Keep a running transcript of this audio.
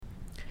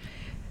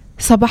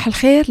صباح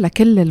الخير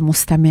لكل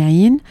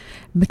المستمعين.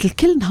 مثل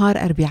كل نهار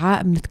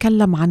أربعاء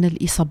بنتكلم عن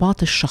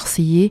الإصابات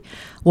الشخصية،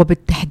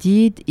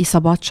 وبالتحديد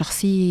إصابات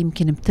شخصية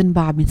يمكن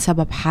بتنبع من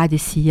سبب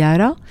حادث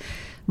سيارة.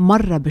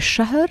 مرة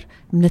بالشهر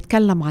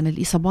بنتكلم عن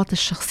الإصابات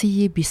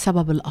الشخصية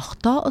بسبب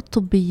الأخطاء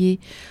الطبية،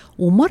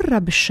 ومرة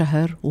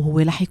بالشهر وهو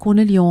رح يكون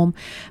اليوم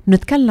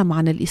بنتكلم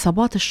عن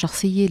الإصابات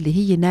الشخصية اللي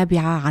هي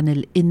نابعة عن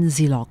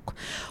الانزلاق.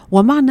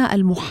 ومعنا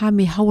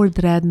المحامي هوارد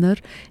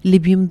رادنر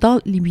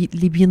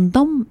اللي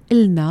بينضم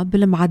إلنا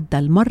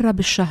بالمعدل مرة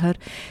بالشهر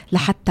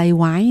لحتى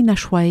يوعينا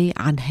شوي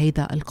عن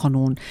هيدا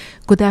القانون.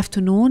 Good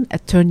afternoon,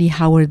 Attorney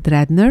Howard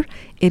Radner.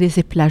 It is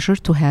a pleasure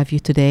to have you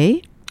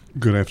today.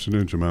 Good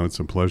afternoon, Jamal.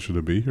 It's a pleasure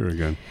to be here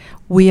again.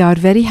 We are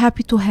very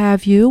happy to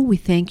have you. We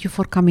thank you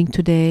for coming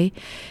today.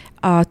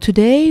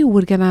 Today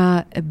we're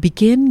gonna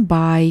begin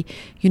by,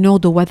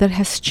 the weather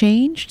has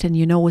changed, and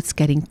it's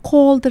getting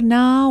colder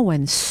now,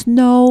 and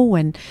snow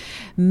and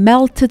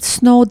melted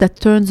snow that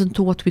turns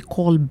into what we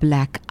call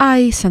black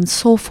ice and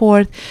so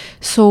forth.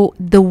 So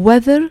the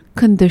weather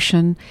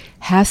condition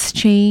has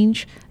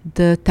changed.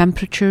 The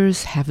temperatures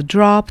have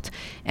dropped,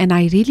 and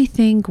I really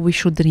think we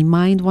should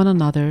remind one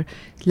another.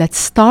 Let's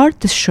start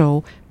the show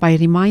by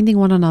reminding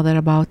one another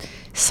about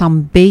some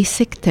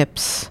basic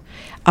tips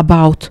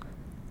about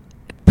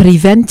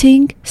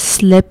preventing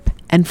slip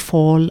and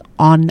fall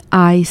on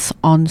ice,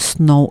 on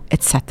snow,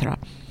 etc.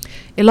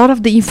 A lot of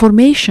the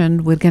information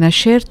we're going to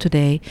share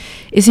today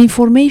is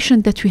information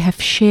that we have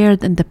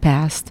shared in the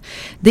past.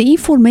 The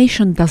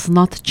information does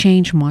not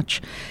change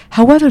much.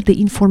 However, the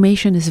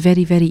information is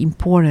very, very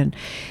important.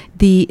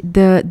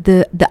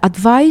 The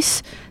advice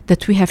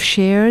that we have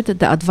shared,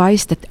 the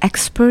advice that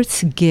experts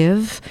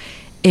give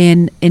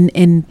in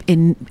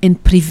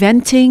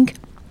preventing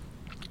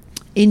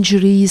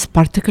injuries,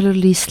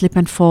 particularly slip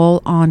and fall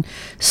on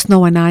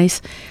snow and ice,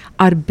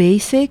 are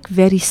basic,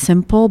 very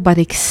simple, but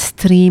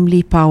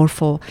extremely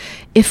powerful.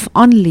 If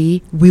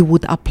only we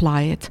would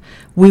apply it,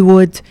 we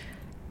would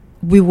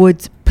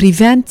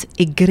prevent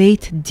a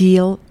great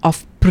deal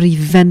of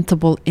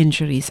preventable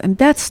injuries. And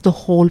that's the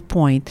whole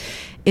point,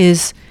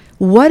 is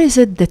what is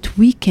it that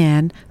we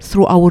can,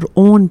 through our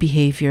own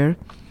behavior,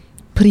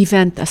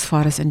 prevent as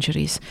far as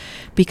injuries?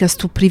 Because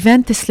to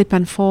prevent a slip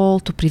and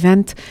fall, to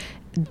prevent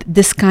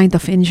this kind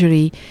of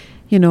injury,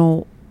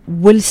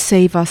 will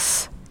save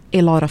us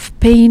a lot of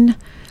pain,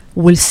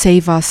 will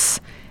save us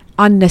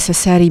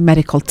unnecessary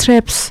medical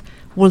trips,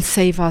 will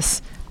save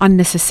us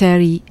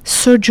unnecessary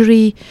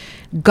surgery,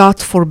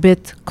 God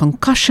forbid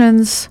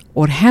concussions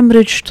or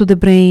hemorrhage to the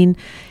brain,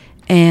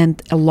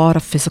 and a lot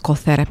of physical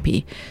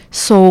therapy.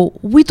 So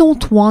we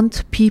don't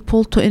want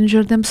people to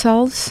injure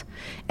themselves,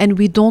 and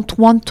we don't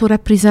want to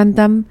represent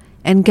them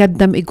and get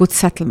them a good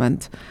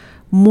settlement.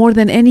 More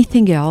than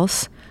anything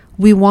else,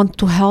 we want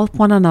to help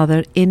one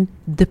another in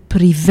the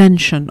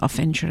prevention of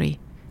injury.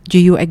 Do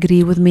you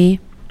agree with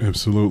me?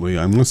 Absolutely.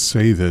 I must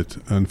say that,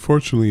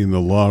 unfortunately, in the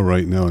law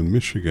right now in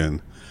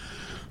Michigan,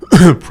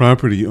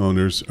 property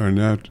owners are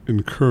not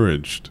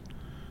encouraged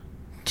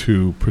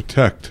to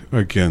protect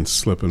against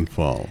slip and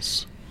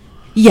falls.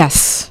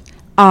 Yes.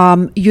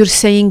 You're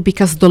saying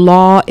because the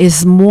law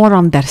is more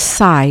on their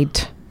side.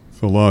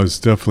 The law is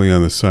definitely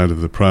on the side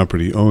of the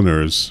property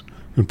owners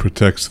and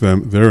protects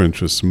their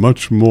interests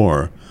much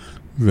more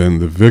than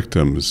the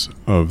victims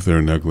of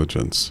their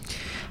negligence.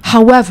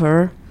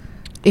 However,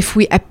 if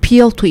we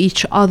appeal to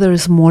each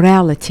other's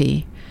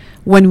morality,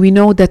 when we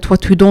know that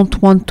what we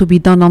don't want to be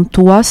done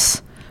unto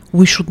us,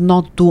 we should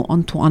not do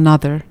unto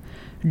another.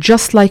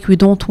 Just like we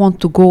don't want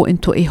to go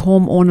into a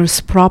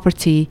homeowner's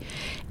property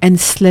and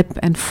slip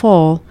and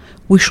fall,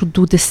 we should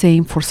do the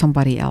same for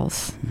somebody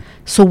else.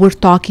 So we're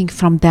talking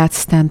from that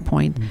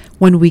standpoint.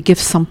 When we give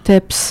some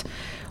tips,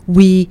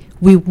 we're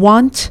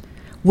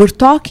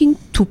talking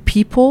to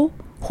people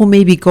who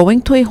may be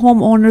going to a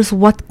homeowner's,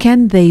 what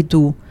can they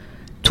do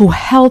to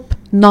help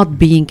not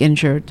being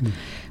injured?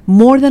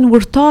 More than we're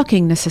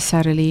talking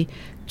necessarily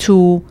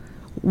to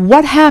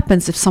what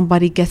happens if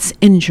somebody gets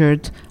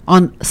injured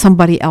on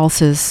somebody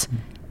else's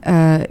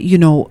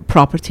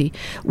property.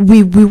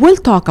 We will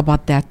talk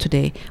about that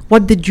today.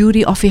 What the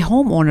duty of a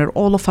homeowner,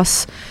 all of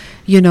us,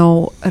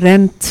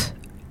 rent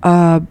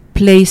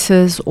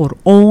places or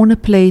own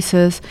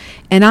places.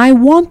 And I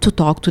want to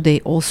talk today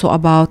also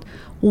about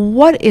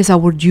what is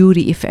our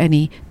duty, if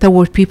any,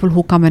 toward people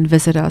who come and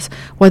visit us,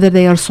 whether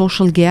they are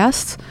social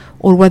guests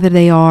or whether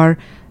they are,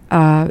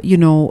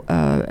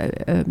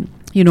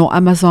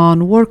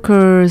 Amazon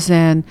workers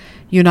and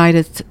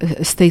United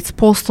States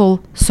Postal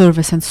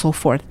Service and so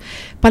forth.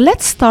 But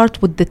let's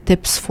start with the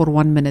tips for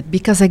 1 minute,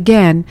 because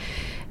again,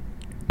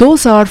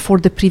 those are for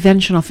the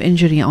prevention of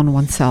injury on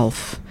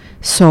oneself.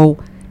 So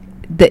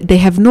they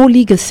have no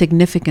legal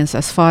significance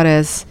as far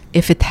as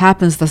if it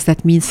happens, does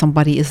that mean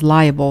somebody is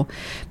liable?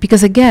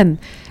 Because again,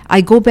 I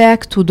go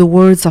back to the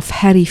words of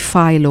Harry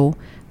Philo,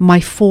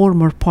 my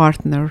former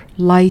partner,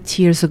 light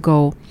years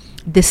ago.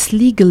 This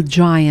legal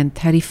giant,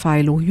 Harry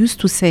Philo, used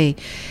to say,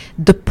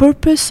 the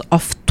purpose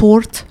of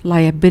tort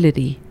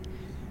liability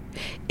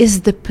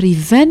is the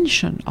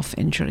prevention of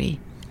injury,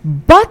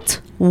 but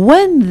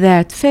When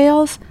that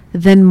fails,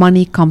 then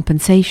money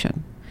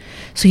compensation.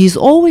 So he's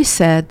always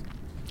said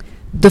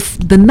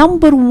the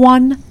number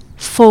one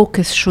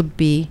focus should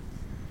be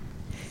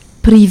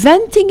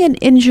preventing an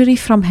injury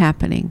from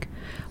happening,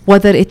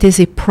 whether it is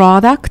a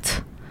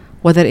product,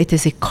 whether it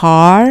is a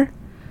car,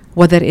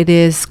 whether it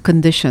is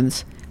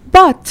conditions.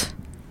 But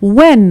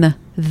when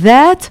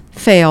that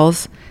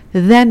fails,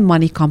 then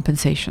money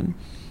compensation.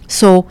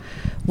 So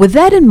with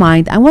that in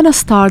mind, I want to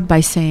start by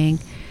saying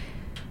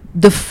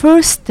the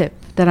first tip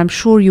that I'm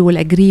sure you will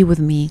agree with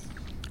me,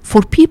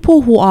 for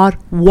people who are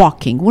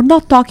walking, we're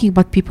not talking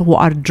about people who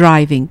are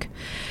driving,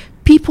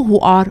 people who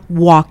are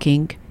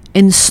walking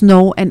in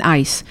snow and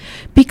ice.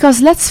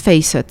 Because let's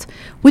face it,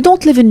 we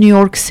don't live in New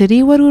York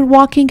City where we're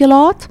walking a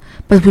lot,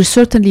 but we're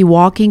certainly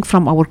walking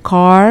from our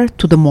car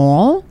to the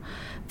mall,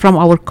 from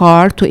our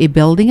car to a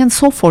building, and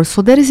so forth.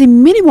 So there is a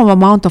minimum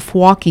amount of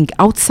walking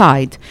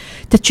outside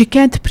that you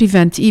can't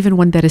prevent even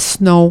when there is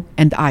snow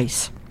and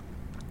ice.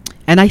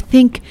 And I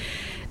think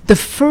the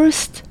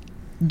first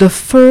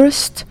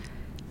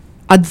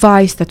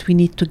advice that we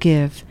need to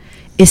give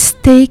is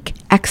take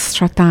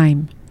extra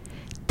time.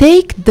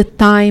 Take the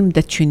time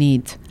that you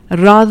need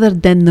rather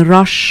than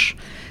rush.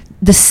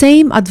 The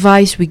same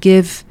advice we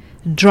give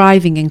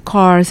driving in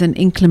cars in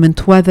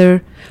inclement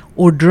weather,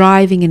 or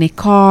driving in a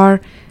car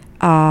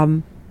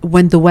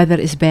when the weather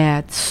is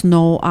bad,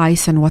 snow,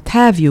 ice, and what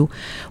have you.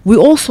 We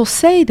also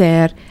say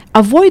there,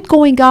 avoid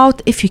going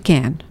out if you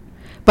can.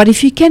 But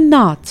if you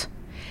cannot,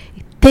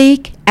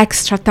 take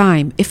extra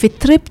time. If a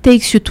trip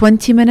takes you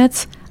 20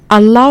 minutes,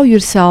 allow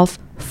yourself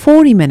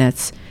 40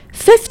 minutes,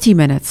 50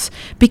 minutes,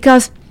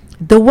 because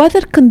the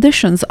weather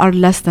conditions are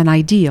less than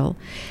ideal.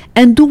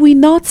 And do we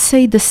not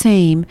say the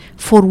same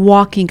for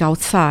walking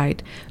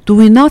outside? Do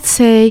we not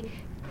say,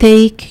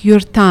 take your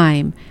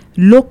time,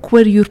 look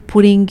where you're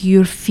putting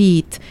your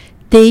feet,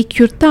 take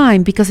your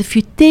time? Because if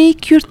you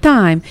take your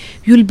time,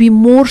 you'll be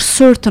more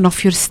certain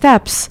of your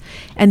steps,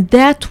 and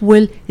that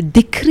will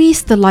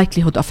decrease the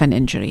likelihood of an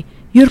injury.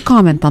 Your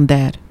comment on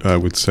that? I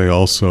would say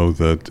also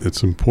that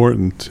it's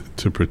important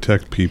to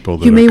protect people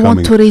that you are may coming.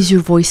 Want to raise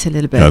your voice a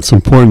little bit. Yeah, it's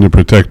important to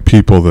protect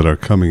people that are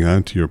coming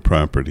onto your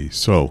property.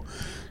 So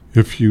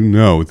if you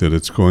know that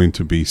it's going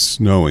to be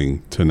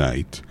snowing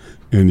tonight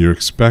and you're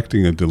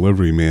expecting a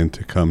delivery man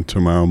to come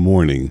tomorrow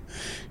morning,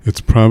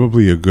 it's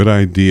probably a good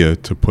idea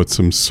to put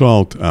some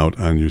salt out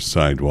on your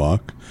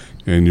sidewalk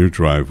and your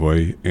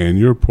driveway and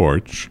your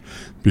porch,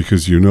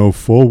 because you know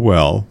full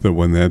well that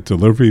when that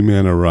delivery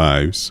man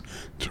arrives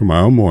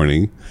tomorrow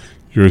morning,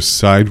 your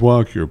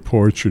sidewalk, your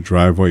porch, your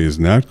driveway is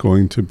not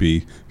going to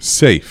be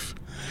safe.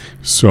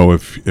 So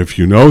if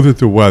you know that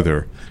the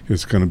weather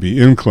is going to be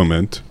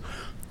inclement,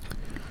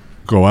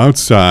 go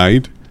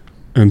outside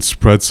and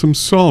spread some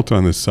salt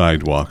on the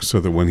sidewalk so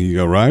that when he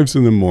arrives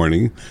in the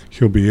morning,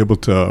 he'll be able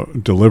to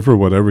deliver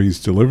whatever he's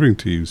delivering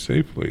to you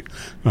safely.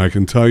 I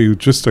can tell you,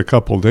 just a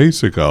couple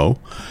days ago,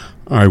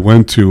 I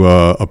went to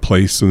a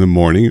place in the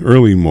morning,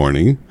 early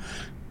morning,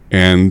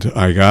 and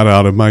I got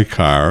out of my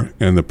car,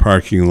 and the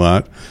parking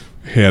lot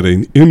had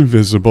an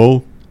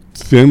invisible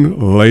thin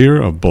layer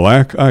of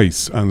black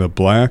ice on the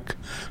black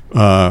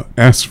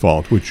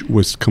asphalt, which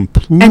was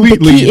completely and the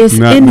key is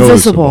not invisible.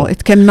 noticeable.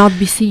 It cannot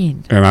be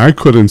seen. And I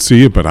couldn't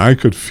see it, but I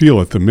could feel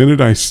it. The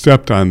minute I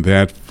stepped on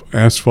that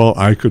asphalt,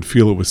 I could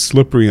feel it was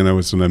slippery, and I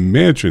was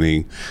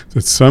imagining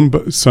that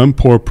some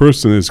poor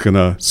person is going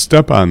to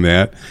step on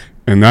that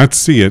and not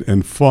see it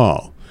and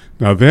fall.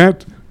 Now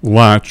that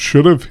lot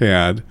should have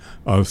had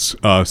a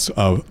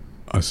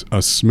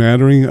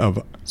smattering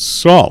of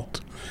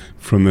salt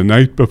from the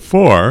night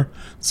before,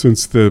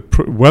 since the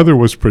weather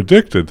was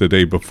predicted the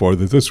day before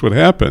that this would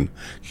happen.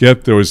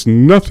 Yet there was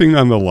nothing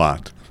on the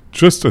lot,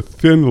 just a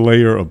thin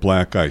layer of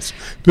black ice.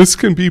 This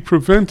can be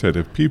prevented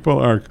if people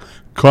are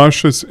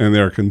cautious and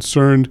they're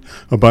concerned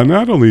about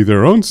not only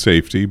their own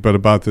safety, but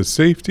about the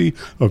safety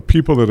of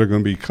people that are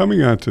going to be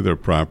coming onto their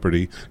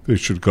property. They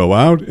should go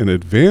out in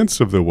advance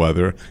of the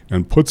weather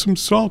and put some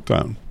salt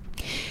down.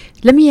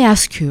 Let me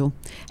ask you,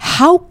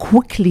 how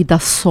quickly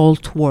does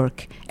salt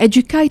work?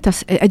 Educate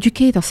us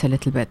a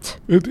little bit.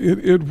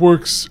 It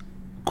works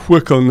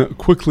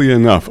quickly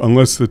enough,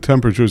 unless the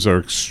temperatures are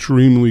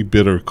extremely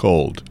bitter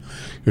cold.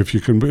 If you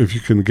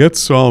can get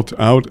salt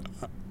out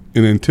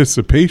in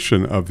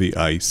anticipation of the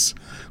ice,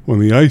 when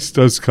the ice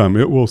does come,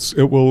 it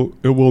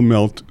will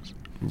melt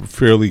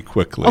fairly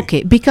quickly.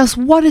 Okay, because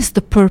what is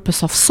the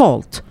purpose of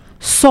salt?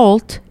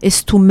 Salt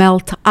is to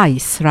melt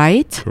ice,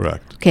 right?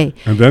 Correct. Okay.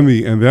 And then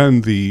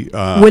the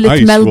will it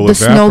ice melt will the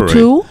evaporate.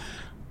 snow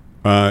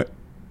too?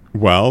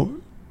 Well,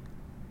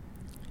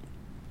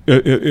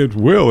 it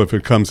will if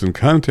it comes in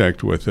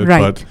contact with it.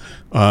 Right.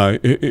 But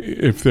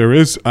if there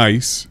is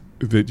ice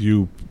that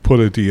you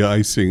put a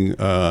de-icing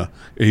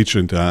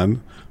agent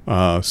on,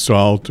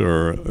 salt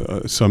or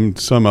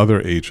some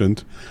other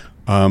agent,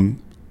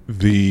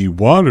 the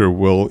water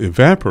will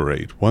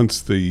evaporate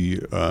once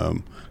the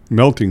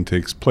melting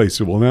takes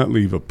place. It will not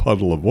leave a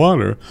puddle of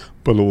water,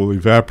 but it will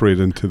evaporate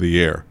into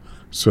the air,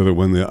 so that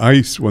when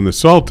the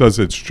salt does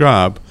its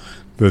job,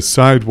 the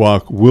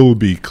sidewalk will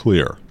be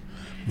clear.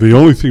 The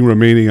only thing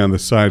remaining on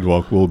the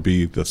sidewalk will be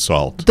the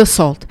salt. The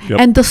salt. Yep.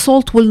 And the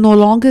salt will no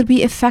longer be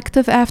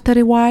effective after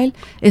a while?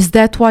 Is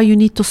that why you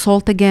need to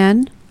salt again?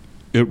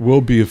 It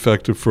will be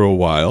effective for a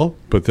while,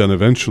 but then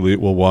eventually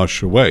it will wash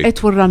away. It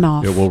will run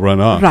off. It will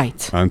run off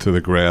Right. onto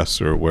the grass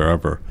or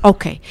wherever.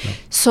 اوكي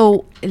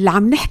سو اللي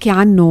عم نحكي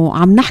عنه،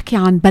 عم نحكي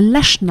عن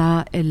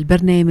بلشنا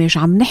البرنامج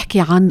عم نحكي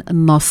عن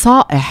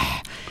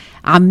نصائح،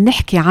 عم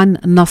نحكي عن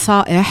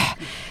نصائح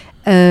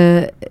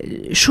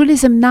شو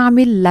لازم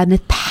نعمل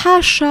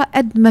لنتحاشى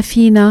قد ما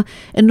فينا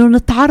انه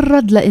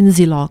نتعرض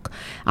لانزلاق.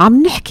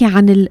 عم نحكي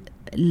عن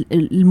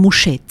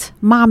المشات،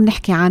 ما عم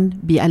نحكي عن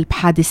بقلب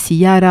حادث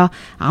سيارة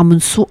عم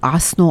نسوق على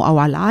سنو أو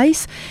على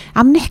الآيس،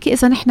 عم نحكي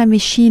إذا نحن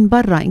ماشيين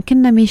برا، إن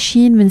كنا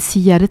ماشيين من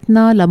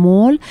سيارتنا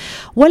لمول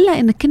ولا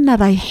إن كنا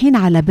رايحين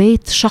على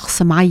بيت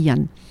شخص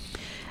معين.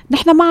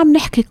 نحن ما عم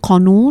نحكي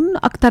قانون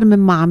أكتر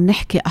مما عم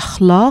نحكي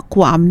أخلاق،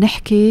 وعم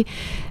نحكي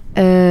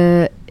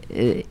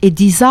a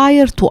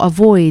desire to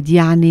avoid،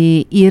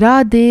 يعني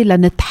إرادة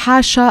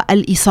لنتحاشى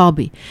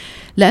الإصابة.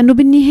 لأنه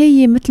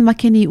بالنهاية مثل ما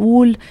كان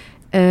يقول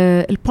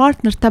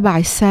البارتنر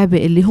تبعي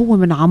السابق اللي هو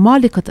من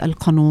عمالقة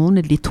القانون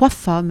اللي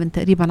توفى من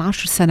تقريبا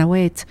 10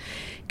 سنوات،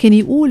 كان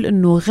يقول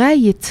انه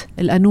غاية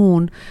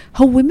القانون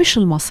هو مش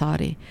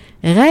المصاري،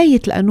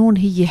 غاية القانون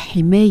هي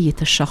حماية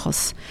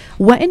الشخص،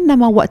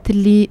 وإنما وقت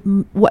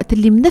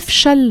اللي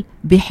منفشل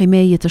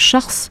بحماية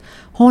الشخص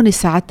هون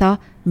ساعتها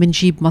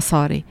منجيب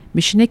مصاري.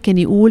 مش هيك كان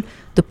يقول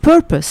the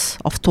purpose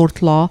of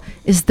tort law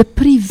is the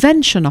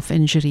prevention of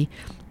injury،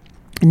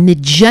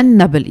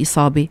 نتجنب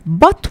الإصابة.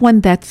 but when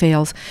that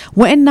fails،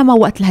 وإنما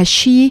وقت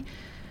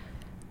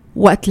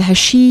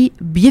الهالشي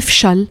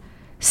بيفشل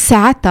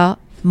ساعتها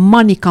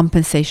money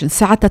compensation،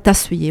 ساعتها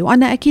تسوية.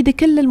 وأنا أكيد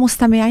كل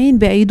المستمعين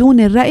بأيدون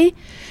الرأي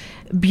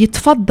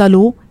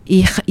بيتفضلوا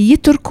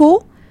يتركوا،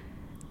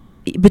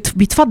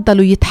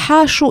 بيتفضلوا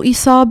يتحاشوا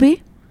إصابة،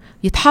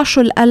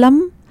 يتحاشوا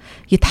الألم،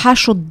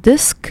 يتحاشوا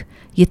الديسك،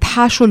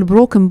 يتحاشوا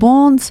البروكن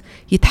بونز،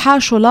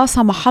 يتحاشوا لا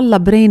سمح الله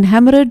برين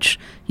هيموريدج،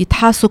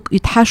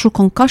 يتحاشوا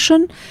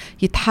كونكشن،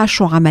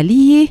 يتحاشوا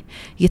عملية،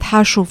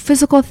 يتحاشوا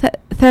فيزيكال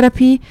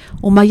ثيرابي،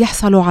 وما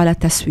يحصلوا على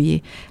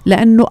تسوية.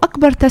 لأنه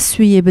أكبر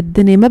تسوية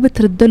بالدنيا ما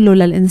بتردله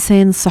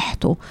للإنسان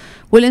صحته،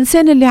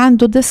 والإنسان اللي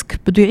عنده ديسك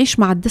بده يعيش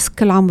مع الديسك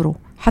كل عمره،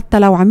 حتى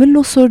لو عمل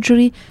له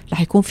سيرجري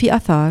رح يكون في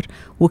أثار.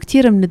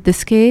 وكتير من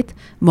الديسكات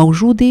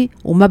موجودة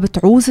وما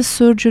بتعوز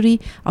السيرجري،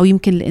 أو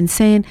يمكن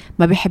الإنسان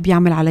ما بيحب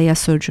يعمل عليها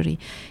سيرجري.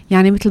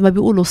 يعني مثل ما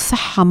بيقولوا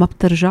الصحة ما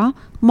بترجع،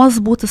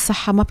 مزبوط،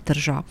 الصحة ما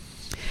بترجع.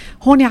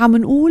 هون عم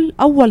نقول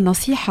أول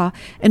نصيحة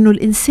إنه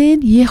الإنسان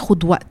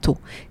ياخد وقته.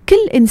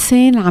 كل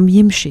إنسان عم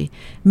يمشي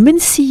من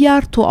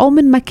سيارته أو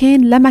من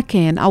مكان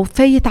لمكان أو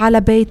فايت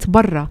على بيت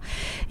برا،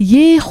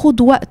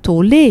 ياخد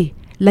وقته.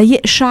 ليه؟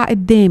 ليقشع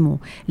قدامه،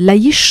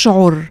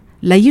 ليشعر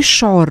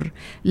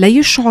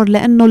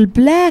لأنه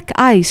البلاك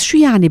آيس. شو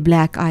يعني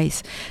بلاك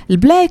آيس؟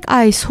 البلاك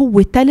آيس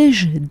هو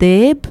تلج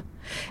داب،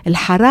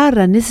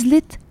 الحرارة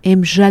نزلت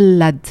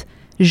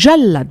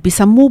جلد،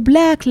 بيسموه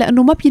بلاك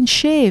لأنه ما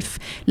بينشاف،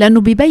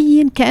 لأنه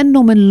بيبين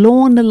كأنه من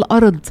لون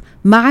الأرض،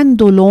 ما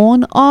عنده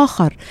لون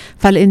آخر.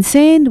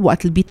 فالإنسان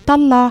وقت اللي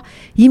بيطلع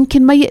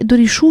يمكن ما يقدر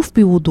يشوف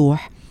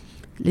بوضوح.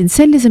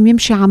 الإنسان لازم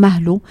يمشي على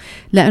مهله،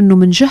 لأنه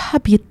من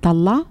جهة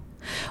بيطلع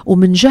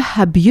ومن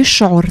جهة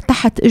بيشعر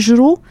تحت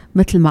إجره.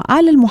 مثل ما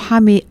قال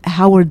المحامي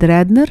هاورد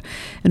رادنر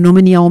إنه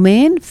من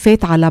يومين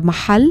فات على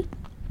محل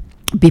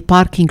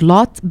بباركينج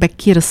لوت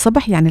بكير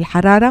الصبح، يعني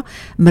الحرارة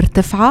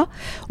مرتفعة،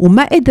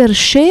 وما قدر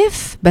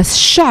شاف بس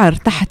شعر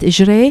تحت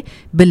إجريه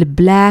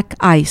بالبلاك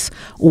آيس.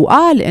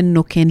 وقال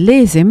إنه كان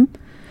لازم،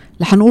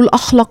 رح نقول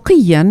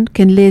أخلاقيا،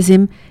 كان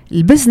لازم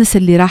البزنس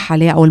اللي راح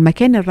عليه أو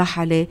المكان اللي راح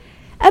عليه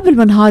قبل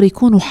ما نهار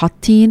يكونوا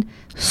حاطين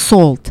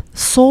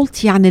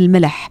سولت يعني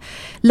الملح.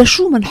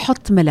 لشو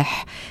منحط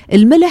ملح؟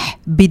 الملح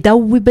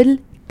بدوب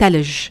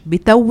التلج،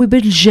 بدوب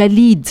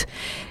الجليد.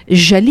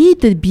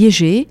 الجليد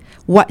بيجي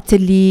وقت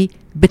اللي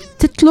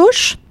بتتلج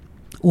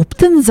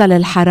وبتنزل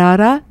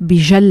الحرارة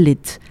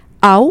بجلد،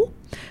 أو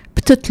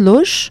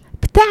بتتلج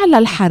بتعلى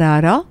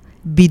الحرارة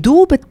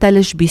بدوب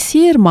التلج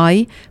بيصير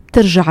مي،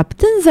 بترجع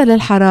بتنزل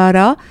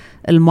الحرارة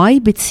المي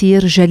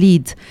بتصير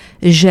جليد.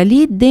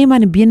 الجليد دايما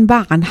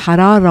بينبع عن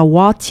حرارة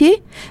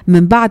واطية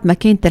من بعد ما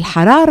كانت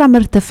الحرارة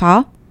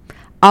مرتفعة،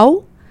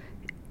 أو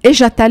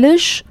إجا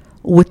تلج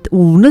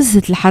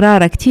ونزلت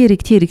الحرارة كتير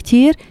كتير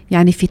كتير،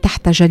 يعني في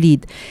تحتها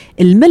جليد.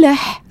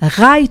 الملح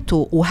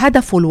غايته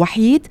وهدفه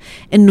الوحيد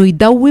إنه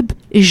يدوب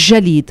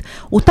الجليد.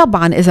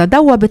 وطبعا إذا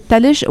دوب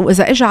التلج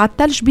وإذا إجا على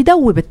التلج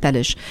بيدوب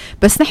التلج،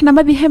 بس نحن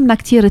ما بيهمنا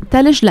كتير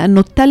التلج لأنه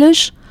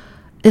التلج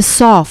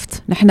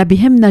السوفت، نحن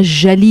بيهمنا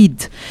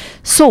الجليد.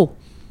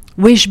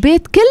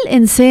 واجبات كل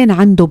إنسان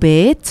عنده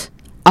بيت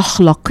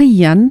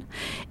أخلاقيا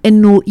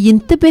إنه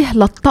ينتبه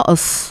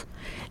للطقس،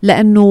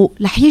 لأنه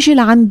رح يجي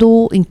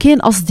لعنده إن كان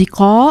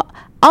أصدقاء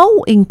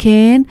أو إن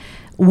كان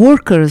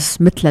workers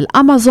مثل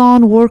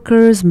الأمازون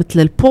workers، مثل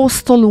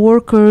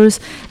البوستال workers،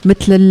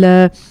 مثل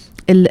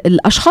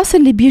الأشخاص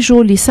اللي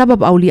بيجوا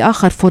لسبب أو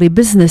لآخر for a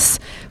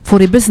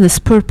business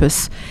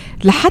purpose،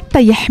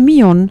 لحتى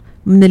يحميهم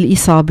من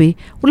الإصابة،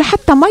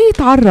 ولحتى ما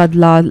يتعرض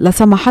لا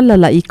سمح الله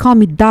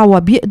لإقامة دعوة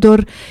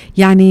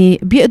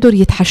بيقدر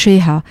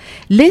يتحشيها.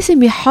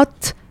 لازم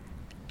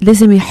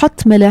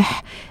يحط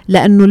ملح،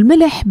 لأنه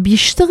الملح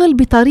بيشتغل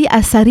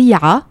بطريقة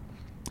سريعة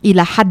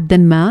إلى حد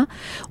ما،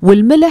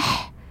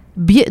 والملح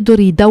بيقدر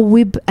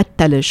يدوب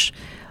التلج.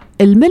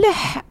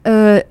 الملح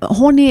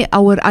هون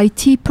our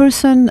IT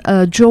person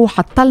جو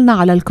حطلنا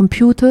على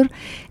الكمبيوتر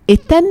a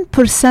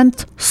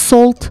 10%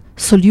 salt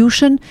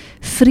solution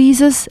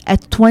freezes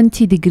at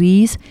 20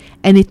 degrees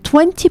and a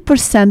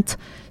 20%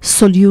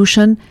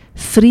 solution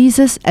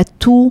freezes at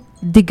 2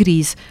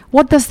 degrees.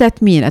 What does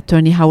that mean,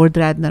 Attorney Howard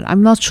Radner?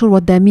 I'm not sure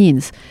what that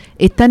means.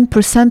 A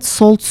 10%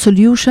 salt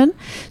solution.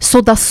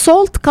 So does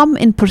salt come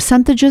in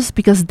percentages?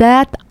 Because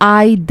that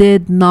I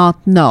did not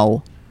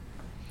know.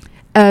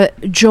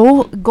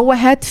 Joe, go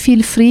ahead,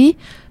 feel free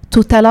to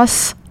tell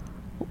us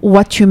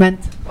what you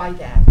meant by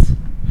that.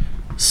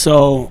 So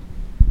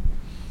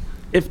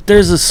if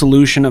there's a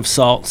solution of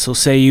salt, so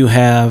say you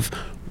have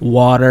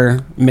water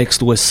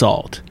mixed with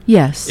salt.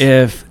 Yes.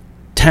 If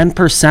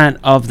 10%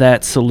 of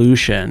that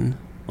solution,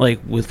 like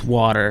with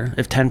water,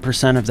 if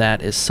 10% of that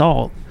is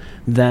salt,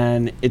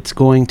 then it's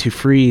going to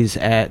freeze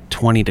at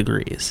 20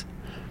 degrees.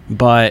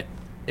 But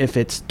if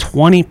it's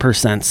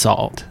 20%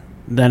 salt,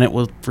 then it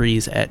will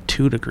freeze at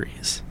 2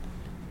 degrees.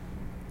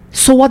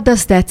 So what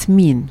does that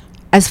mean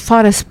as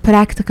far as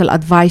practical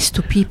advice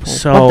to people?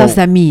 So what does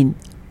that mean?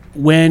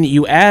 When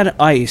you add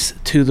ice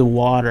to the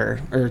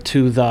water, or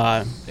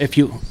if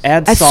you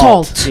add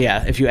salt.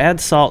 Yeah, if you add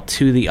salt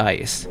to the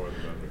ice,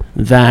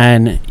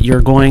 then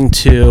you're going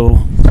to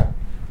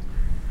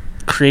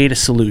create a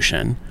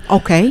solution.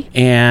 Okay.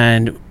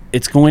 And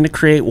it's going to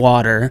create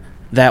water.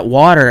 That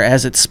water,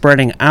 as it's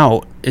spreading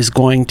out, is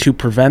going to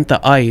prevent the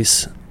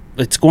ice.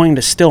 It's going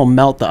to still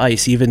melt the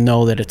ice, even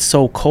though that it's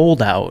so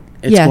cold out.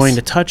 It's Yes. going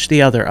to touch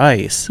the other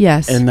ice.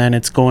 Yes. And then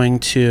it's going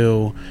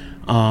to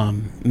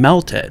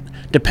melt it,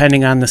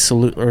 depending on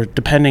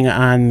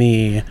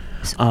the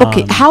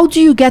Okay, how do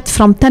you get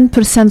from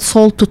 10%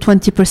 salt to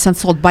 20%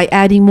 salt? By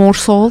adding more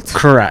salt?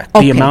 Correct.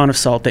 Okay. The amount of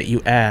salt that you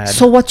add.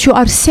 So what you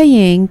are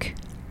saying,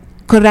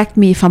 correct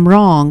me if I'm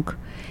wrong,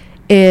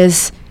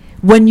 is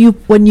when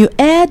you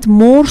add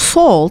more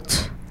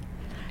salt,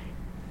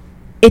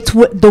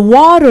 the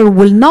water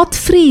will not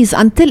freeze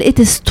until it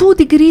is 2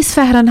 degrees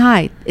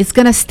Fahrenheit. It's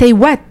going to stay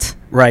wet.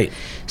 Right.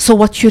 So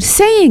what you're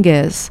saying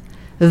is,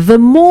 the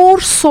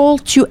more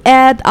salt you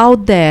add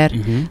out there,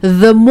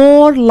 the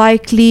more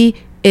likely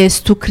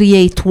is to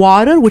create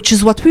water, which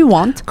is what we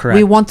want. Correct.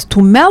 We want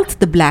to melt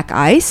the black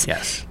ice,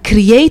 Yes.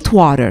 create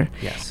water.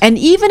 Yes. And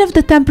even if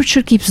the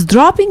temperature keeps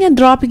dropping and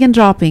dropping and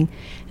dropping,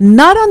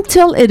 not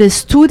until it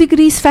is 2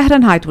 degrees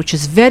Fahrenheit, which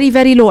is very,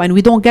 very low, and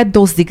we don't get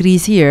those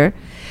degrees here,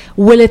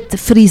 will it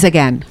freeze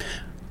again.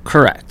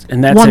 Correct.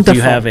 And that's Wonderful. if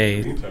you have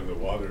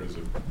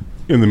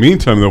In the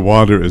meantime, the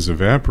water is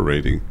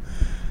evaporating.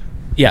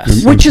 Yes.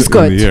 Which is in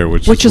good. the air,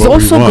 which is is what we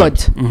also want. good.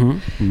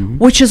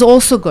 Which is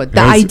also good.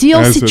 The As- ideal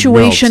as it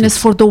situation melts,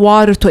 is for the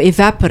water to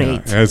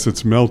evaporate. Yeah, as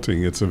it's melting,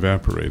 it's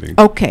evaporating.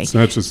 Okay. It's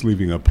not just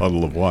leaving a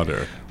puddle of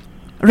water.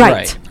 Right.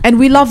 Right. And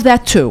we love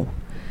that too.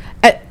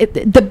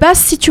 The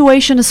best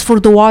situation is for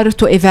the water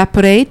to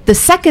evaporate. The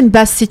second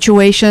best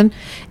situation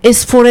is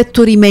for it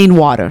to remain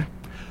water.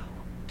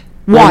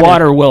 Well,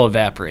 water will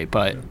evaporate,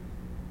 but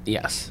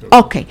yes.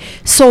 Okay,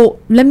 so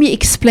let me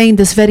explain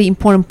this very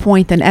important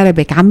point in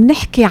Arabic. عم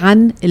نحكي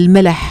عن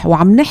الملح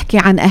وعم نحكي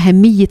عن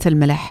أهمية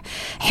الملح.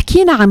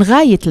 حكينا عن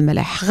غاية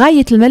الملح.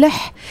 غاية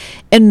الملح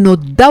إنه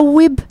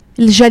تدوب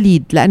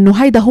الجليد،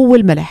 لأنه هيدا هو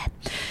الملح.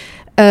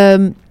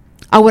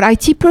 Our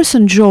IT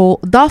person Joe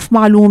ضاف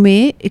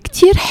معلومة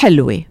كتير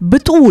حلوة،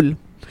 بتقول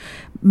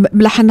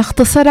رح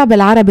نختصرها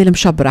بالعربي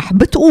المشبرح،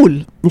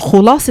 بتقول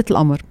خلاصة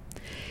الأمر: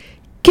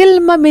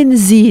 كل ما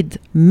منزيد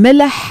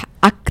ملح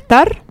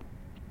أكتر،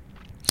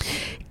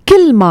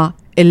 كل ما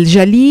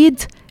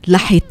الجليد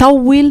رح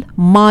يطول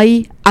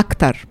مي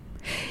أكتر.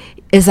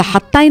 إذا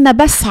حطينا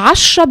بس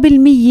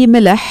 10%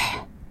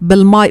 ملح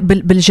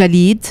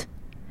بالجليد،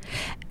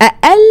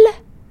 أقل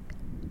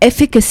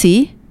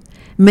efficacy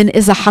من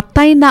إذا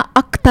حطينا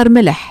أكتر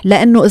ملح،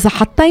 لأنه إذا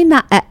حطينا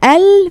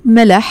أقل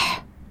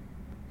ملح،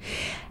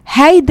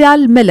 هيدا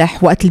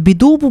الملح وقت اللي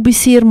بيدوب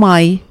وبيصير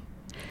مي،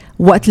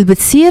 وقت اللي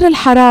بتصير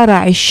الحرارة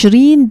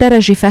 20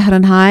 درجة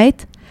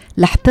فahrenheit،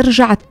 رح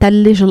ترجع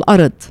تتلج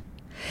الأرض.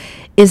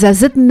 إذا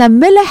زدنا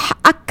ملح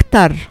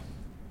أكتر،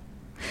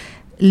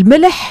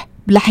 الملح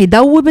رح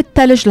يدوب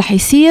التلج، رح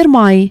يصير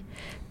مي،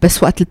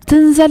 بس وقت اللي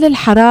بتنزل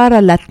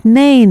الحرارة ل2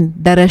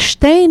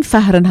 درجتين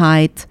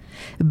فahrenheit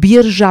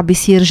بيرجع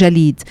بيصير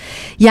جليد.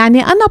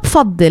 يعني أنا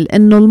بفضل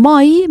إنه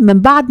المي من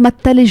بعد ما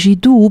التلج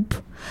يدوب،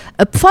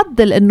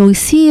 بفضل إنه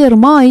يصير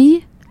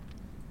مي.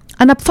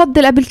 أنا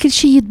بفضل قبل كل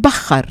شيء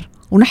يتبخر،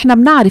 ونحن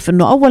بنعرف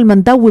إنه أول ما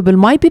ندوب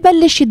المي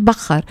ببلش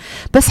يتبخر،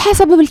 بس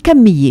حسب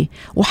الكمية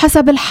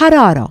وحسب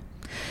الحرارة.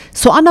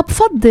 أنا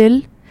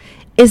بفضل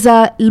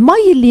إذا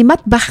المي اللي ما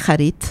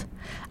تبخرت،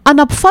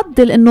 أنا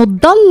بفضل إنه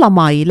تضل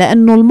مي،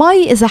 لأنه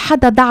المي إذا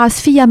حدا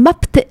دعس فيها ما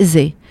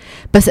بتأذي،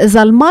 بس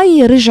إذا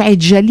المي رجعت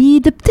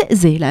جليد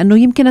بتأذي، لأنه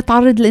يمكن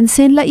تعرض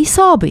الإنسان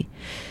لإصابة.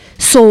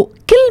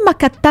 كل ما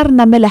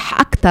كترنا ملح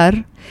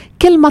أكتر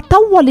كل ما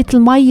طولت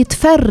المي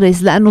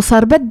تفرز، لأنه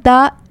صار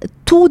بدها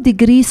 2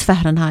 degrees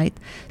فahrenheit،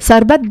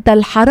 صار بدها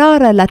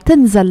الحرارة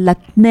لتنزل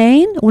ل2،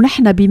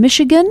 ونحن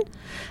بميشيغان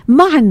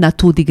ما عندنا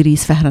 2 degrees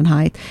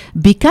فahrenheit.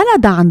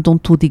 بكندا عندهم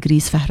 2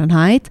 degrees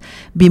فahrenheit،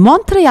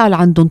 بمونتريال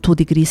عندهم 2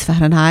 degrees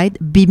فahrenheit،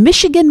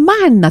 بميشيغان ما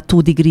عندنا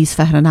 2 degrees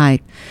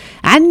فahrenheit،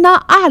 عندنا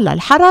أعلى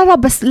الحرارة،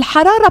 بس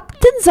الحرارة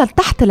بتنزل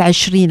تحت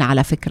 20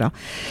 على فكرة.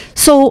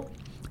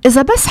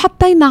 إذا بس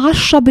حطينا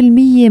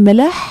 10%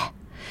 ملح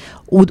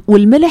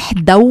والملح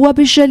دوب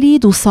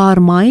الجليد وصار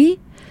مي،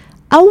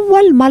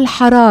 أول ما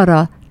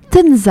الحرارة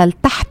تنزل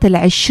تحت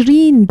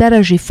 20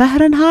 درجة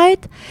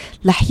فahrenheit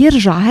رح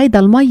يرجع هيدا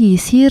المي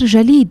يصير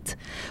جليد،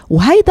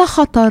 وهيدا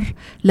خطر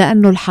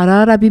لأنه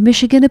الحرارة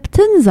بميشيغان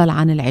بتنزل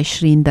عن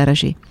 20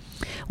 درجة.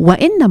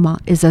 وإنما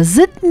إذا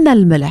زدنا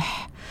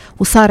الملح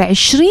وصار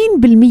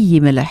 20%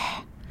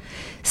 ملح،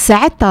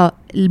 ساعتها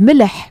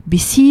الملح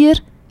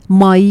بيصير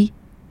مي،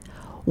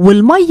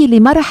 والمي اللي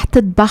ما رح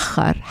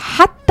تتبخر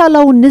حتى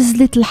لو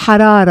نزلت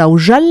الحرارة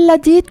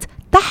وجلدت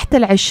تحت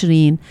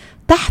 20،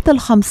 تحت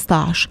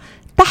 15،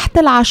 تحت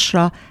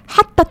 10،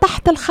 حتى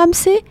تحت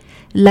 5،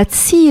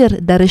 لتصير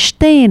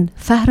 2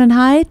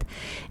 فahrenheit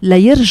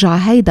ليرجع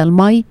هيدا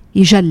المي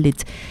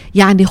يجلد.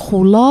 يعني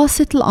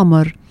خلاصة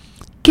الأمر،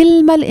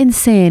 كل ما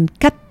الإنسان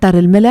كتر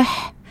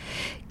الملح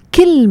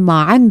كل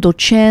ما عنده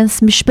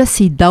تشانس مش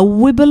بس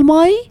يدوب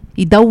المي،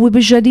 يدوب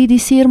الجليد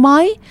يصير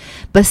مي،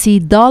 بس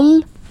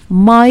يضل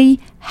مي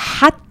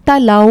حتى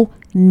لو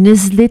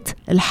نزلت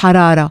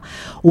الحرارة.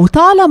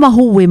 وطالما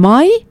هو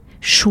مي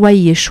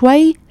شوي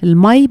شوي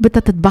المي بدها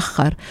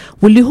تتبخر،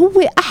 واللي هو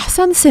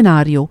أحسن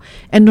سيناريو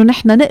إنه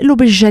نحن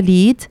نقلب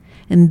الجليد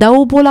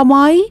ندوبه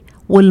لمي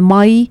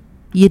والمي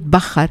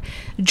يتبخر.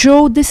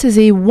 Joe, this is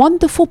a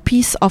wonderful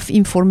piece of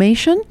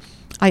information.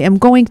 I am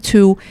going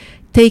to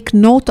take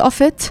note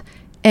of it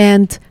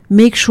and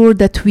make sure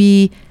that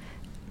we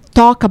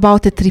talk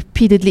about it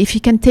repeatedly. If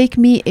you can take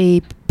me a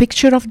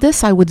picture of this,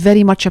 I would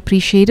very much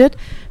appreciate it,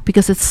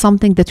 because it's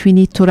something that we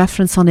need to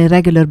reference on a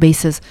regular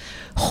basis.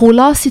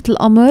 خلاصة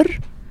الأمر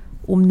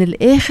ومن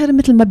الآخر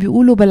مثل ما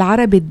بيقولوا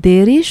بالعربي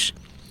الدارج،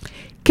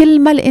 كل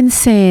ما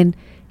الإنسان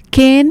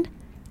كان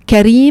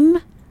كريم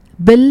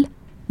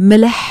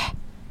بالملح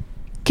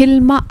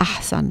كل ما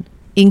أحسن،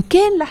 إن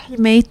كان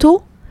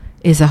لحمايته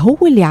إذا هو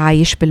اللي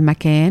عايش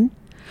بالمكان،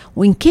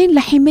 وإن كان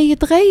لحماية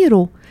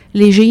غيره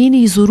اللي جايين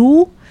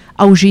يزوروه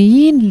أو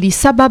جايين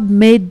لسبب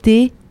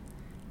مادي،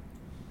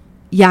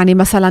 يعني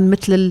مثلا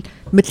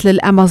مثل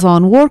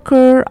الأمازون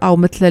worker أو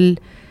مثل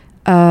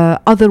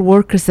other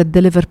workers that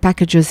deliver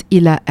packages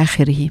إلى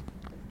آخره.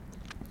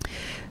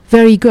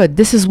 Very good.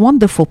 This is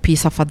wonderful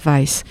piece of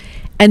advice.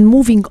 And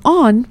moving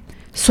on,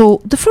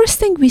 so the first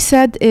thing we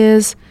said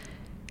is,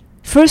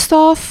 first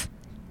off,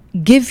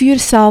 give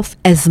yourself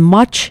as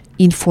much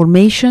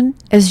information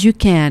as you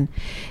can.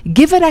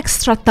 Give it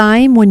extra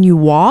time when you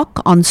walk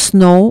on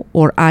snow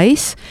or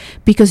ice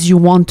because you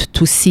want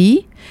to see.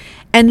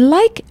 And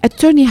like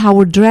Attorney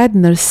Howard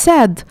Radner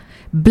said,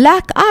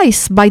 black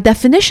ice by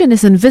definition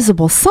is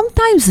invisible.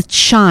 Sometimes it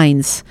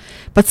shines,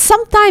 but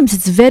sometimes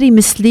it's very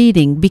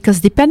misleading because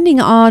depending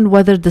on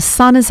whether the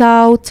sun is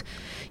out,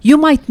 you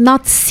might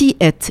not see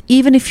it.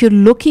 Even if you're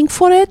looking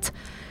for it,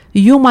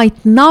 you might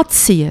not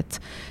see it.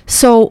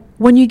 So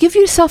when you give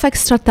yourself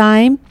extra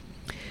time,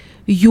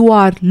 you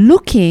are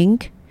looking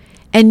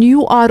and you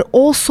are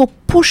also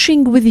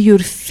pushing with your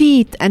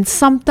feet, and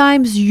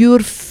sometimes your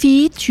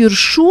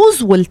shoes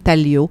will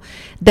tell you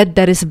that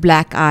there is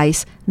black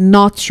ice,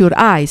 not your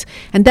eyes.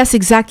 And that's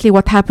exactly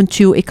what happened to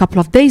you a couple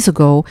of days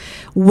ago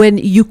when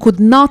you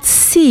could not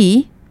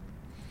see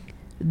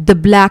the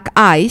black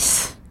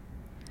ice,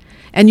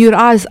 and your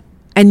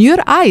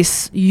eyes,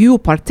 you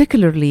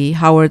particularly,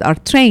 Howard, are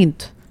trained,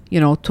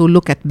 to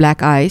look at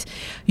black ice.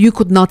 You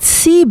could not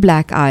see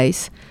black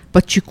ice,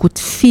 but you could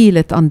feel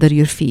it under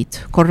your feet,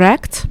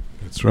 correct?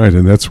 That's right,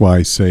 and that's why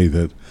I say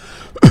that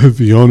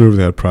the owner of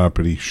that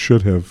property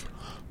should have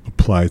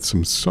applied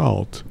some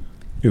salt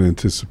in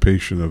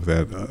anticipation of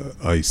that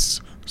ice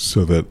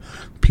so that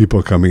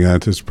people coming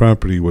onto his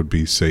property would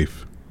be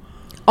safe.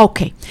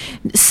 Okay,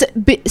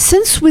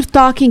 since we're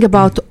talking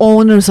about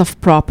owners of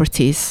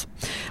properties,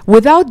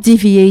 without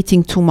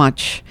deviating too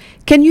much,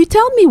 can you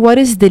tell me what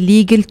is the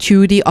legal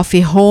duty of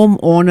a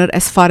homeowner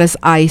as far as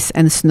ice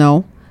and snow?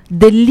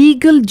 The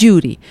legal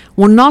duty.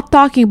 We're not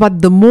talking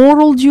about the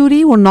moral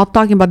duty. We're not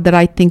talking about the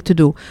right thing to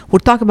do.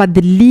 We're talking about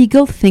the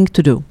legal thing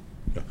to do.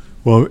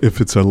 Well, if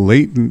it's a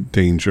latent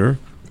danger,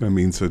 that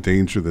means a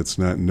danger that's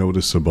not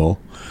noticeable,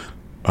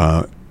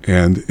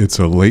 and it's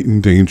a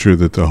latent danger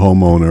that the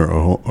homeowner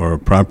or a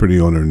property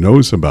owner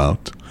knows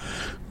about,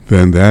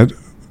 then that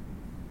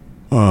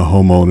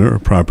homeowner or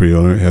property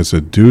owner has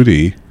a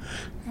duty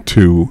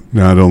to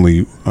not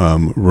only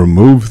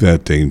remove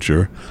that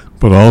danger,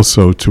 but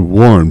also to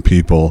warn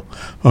people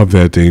of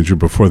that danger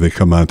before they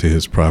come onto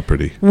his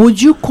property. Would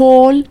you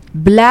call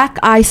black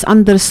ice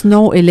under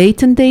snow a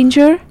latent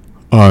danger?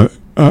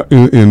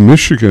 In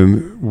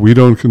Michigan, we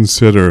don't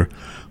consider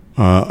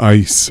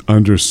ice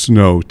under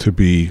snow to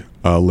be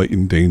a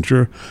latent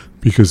danger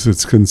because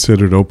it's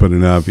considered open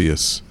and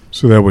obvious.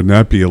 So that would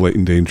not be a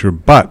latent danger.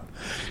 But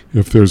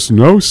if there's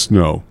no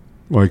snow,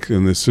 like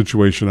in the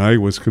situation I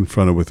was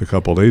confronted with a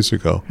couple days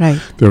ago, Right.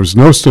 there was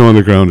no snow on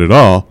the ground at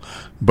all,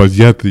 but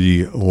yet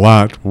the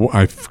lot,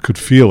 I could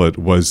feel it,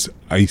 was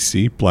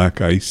icy,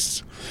 black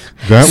ice.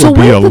 That So would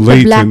be where a did the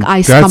latent. black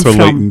ice That's come a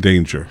from? latent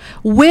danger.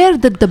 Where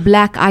did the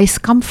black ice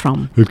come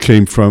from? It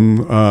came from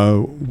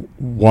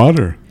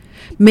water,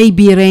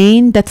 Maybe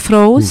rain that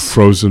froze,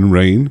 frozen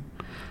rain,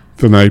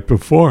 the night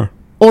before.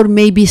 or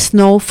maybe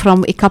snow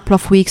from a couple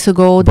of weeks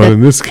ago But that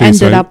in this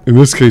case, ended up.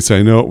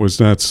 I know it was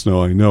not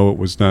snow. I know it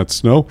was not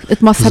snow.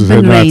 It must 'cause have it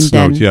had been not rain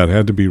snowed. then. Yeah, it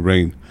had to be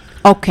rain.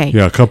 Okay.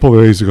 Yeah, a couple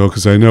of days ago,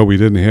 because I know we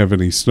didn't have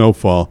any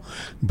snowfall.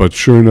 But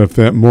sure enough,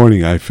 that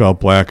morning I felt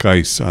black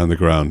ice on the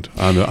ground,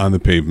 on the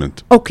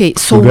pavement. Okay.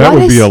 So So that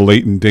what would be is a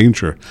latent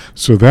danger.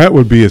 So that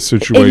would be a a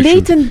situation.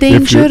 latent if you're-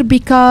 danger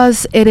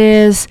because it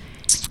is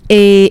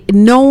a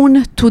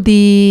known to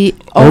the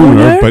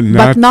owner, but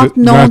not, not to,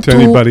 known not to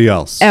anybody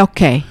else.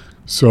 Okay.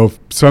 So if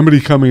somebody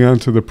coming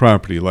onto the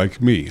property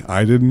like me,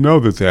 I didn't know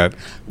that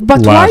But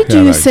lot why do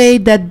had you ice. say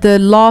that the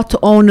lot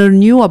owner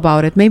knew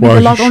about it? Maybe Well,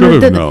 the he lot should owner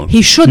have did. known.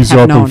 He should He's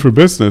have open known. for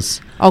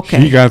business. Okay.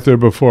 He got there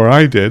before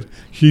I did.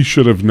 He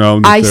should have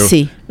known. That I there-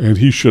 see. And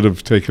he should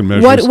have taken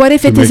measures. What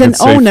if to it is make an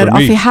safe owner for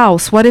of me. a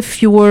house? What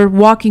if you were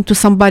walking to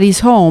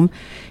somebody's home?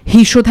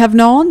 He should have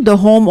known. The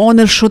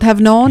homeowner should have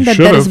known He that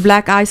should there is have,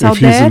 black ice if out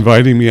he's there.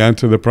 inviting me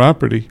onto the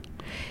property.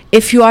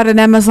 If you are an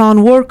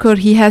Amazon worker,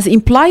 he has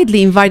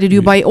impliedly invited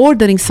you by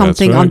ordering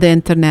something on right. the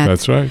internet.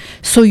 That's right.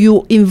 So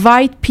you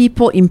invite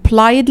people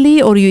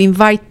impliedly or you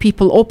invite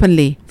people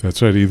openly.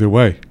 That's right. Either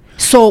way.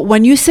 So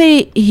when you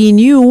say he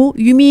knew,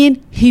 you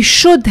mean he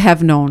should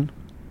have known.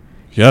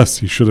 Yes,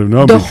 he should have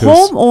known. The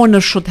because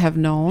homeowner should have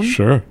known.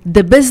 Sure.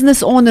 The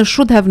business owner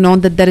should have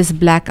known that there is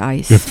black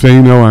ice. If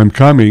they know I'm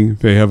coming,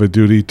 they have a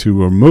duty to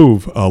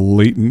remove a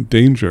latent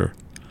danger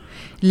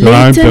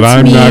that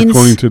I'm not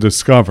going to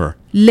discover.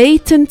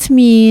 Latent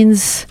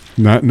means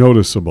Not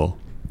noticeable.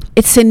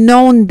 it's a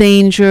known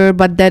danger,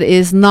 but that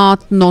is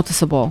not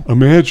noticeable.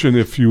 Imagine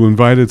if you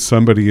invited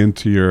somebody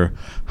into your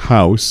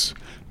house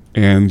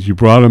and you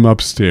brought them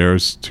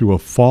upstairs to a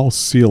false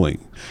ceiling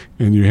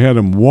and you had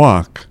them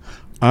walk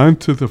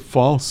onto the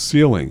false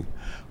ceiling.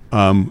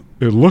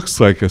 It looks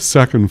like a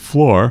second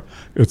floor.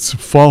 It's a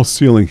false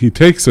ceiling. He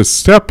takes a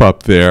step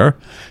up there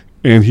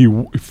and he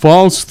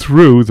falls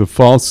through the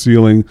false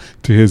ceiling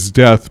to his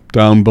death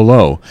down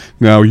below.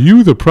 Now,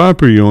 you, the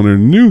property owner,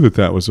 knew that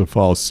that was a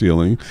false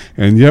ceiling,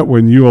 and yet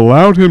when you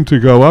allowed him to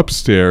go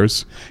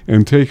upstairs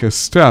and take a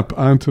step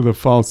onto the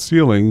false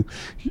ceiling,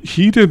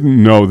 he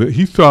didn't know that.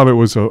 He thought it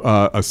was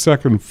a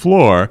second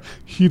floor.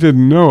 He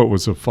didn't know it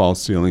was a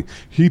false ceiling.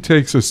 He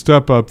takes a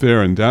step up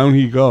there, and down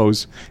he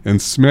goes and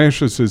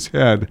smashes his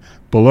head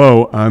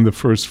below on the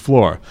first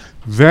floor.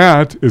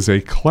 That is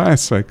a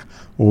classic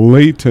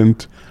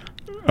latent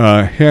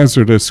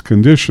hazardous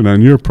condition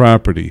on your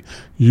property.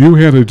 You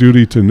had a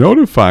duty to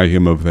notify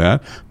him of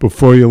that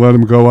before you let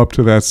him go up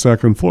to that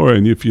second floor.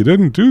 And if you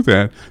didn't do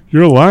that,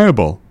 you're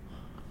liable.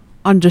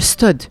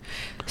 Understood.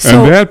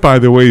 So And that, by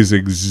the way, is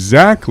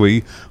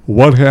exactly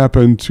what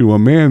happened to a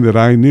man that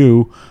I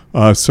knew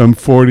some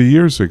 40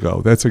 years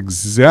ago. That's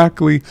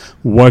exactly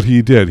what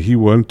he did. He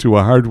went to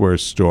a hardware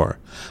store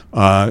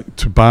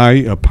to buy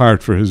a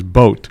part for his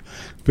boat.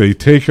 They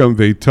tell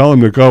him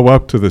to go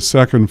up to the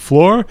second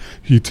floor.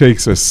 He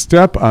takes a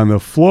step on the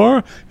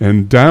floor,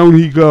 and down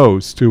he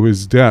goes to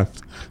his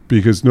death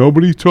because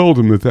nobody told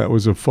him that that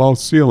was a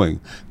false ceiling.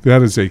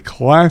 That is a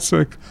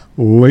classic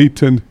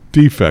latent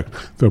defect.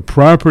 The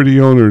property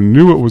owner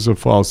knew it was a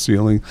false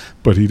ceiling,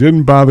 but he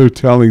didn't bother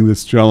telling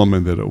this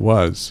gentleman that it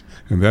was,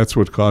 and that's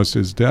what caused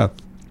his death.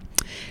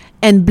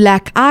 and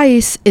black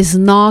ice is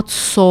not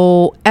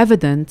so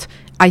evident.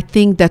 I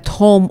think that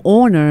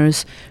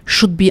homeowners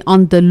should be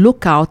on the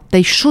lookout.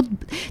 They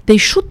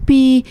should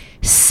be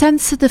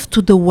sensitive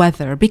to the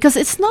weather, because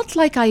it's not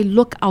like I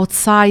look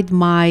outside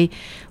my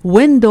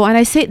window and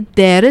I say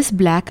there is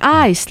black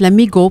ice. Let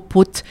me go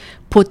put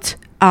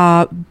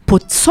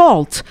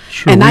salt.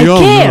 Sure, and we I all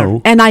care.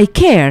 know. And I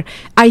care.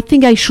 I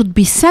think I should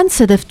be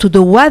sensitive to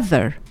the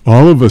weather.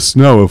 All of us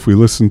know if we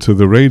listen to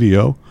the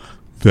radio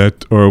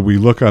or we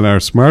look on our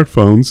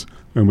smartphones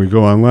and we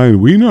go online,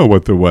 we know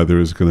what the weather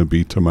is going to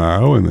be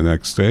tomorrow and the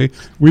next day.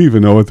 We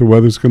even know what the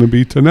weather is going to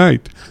be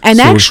tonight. And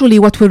So actually,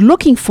 what we're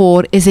looking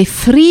for is a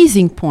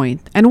freezing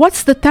point. And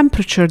what's the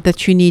temperature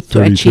that you need to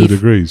 32 achieve?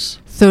 degrees.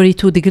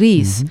 32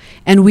 degrees.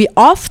 And we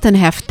often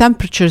have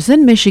temperatures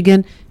in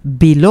Michigan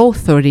below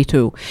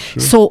 32.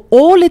 So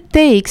all it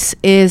takes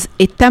is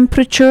a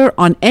temperature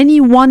on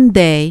any one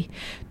day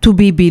to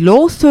be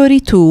below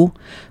 32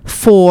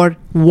 for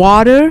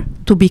water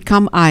to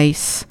become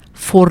ice,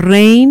 for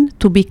rain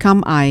to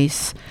become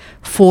ice,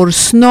 for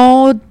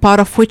snow, part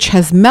of which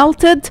has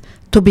melted,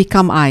 to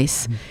become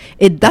ice.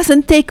 It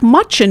doesn't take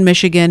much in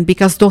Michigan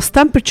because those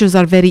temperatures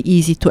are very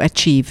easy to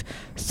achieve.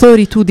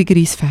 32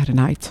 degrees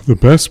Fahrenheit. The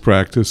best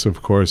practice,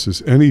 of course,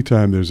 is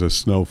anytime there's a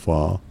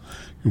snowfall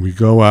and we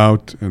go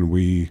out and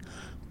we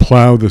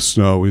plow the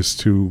snow, is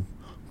to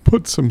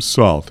put some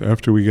salt.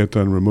 After we get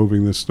done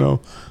removing the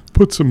snow,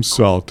 put some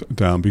salt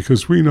down,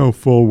 because we know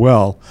full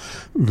well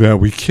that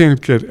we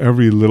can't get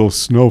every little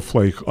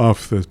snowflake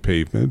off the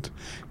pavement.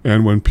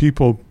 And when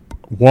people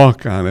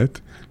walk on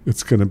it,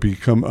 it's going to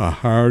become a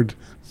hard,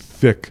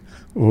 thick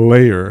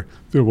layer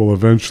that will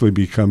eventually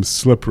become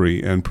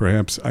slippery and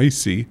perhaps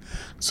icy.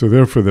 So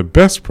therefore, the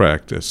best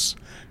practice,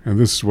 and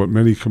this is what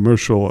many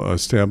commercial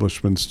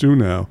establishments do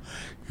now,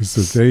 is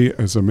that they,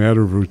 as a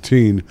matter of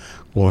routine,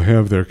 will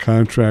have their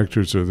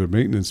contractors or their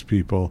maintenance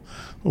people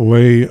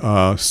lay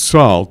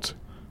salt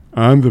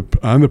on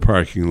the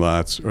parking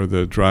lots or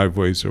the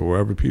driveways or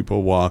wherever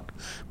people walk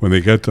when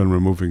they get done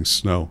removing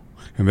snow.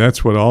 And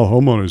that's what all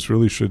homeowners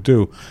really should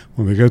do.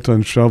 When they get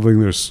done shoveling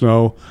their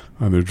snow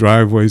on their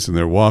driveways and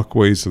their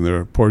walkways and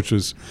their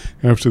porches,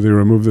 after they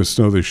remove the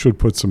snow, they should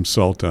put some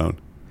salt down.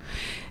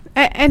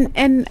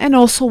 And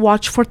also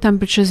watch for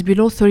temperatures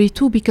below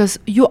 32, because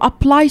you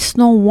apply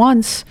snow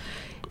once,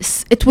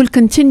 it will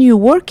continue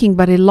working,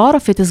 but a lot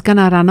of it is going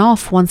to run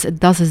off once it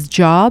does its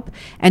job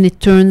and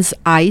it turns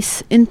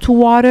ice into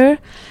water.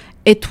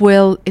 It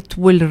will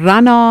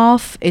run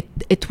off.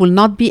 It will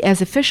not be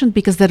as efficient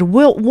because there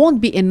won't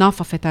be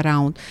enough of it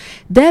around.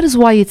 That is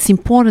why it's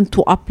important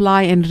to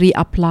apply and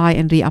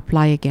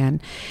reapply again.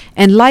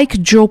 And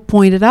like Joe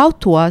pointed out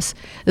to us,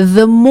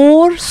 the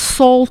more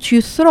salt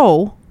you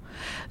throw,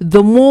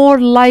 the more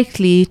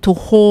likely to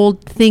hold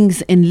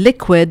things in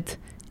liquid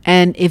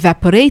and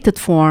evaporated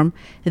form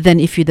than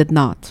if you did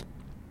not.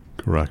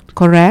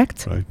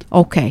 Correct? Right.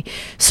 Okay.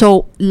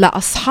 So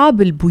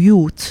لأصحاب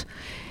البيوت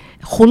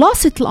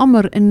خلاصة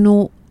الأمر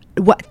إنه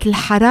وقت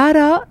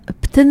الحرارة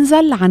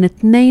بتنزل عن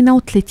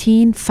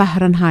 32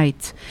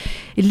 فهرنهايت،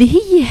 اللي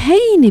هي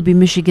هينة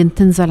بميشيغان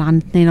تنزل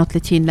عن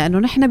 32، لأنه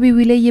نحن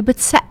بولاية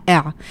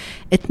بتسقع.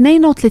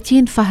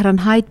 32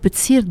 فهرنهايت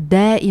بتصير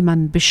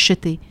دائما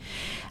بالشتاء.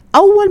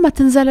 أول ما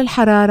تنزل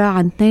الحرارة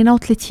عن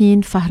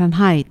 32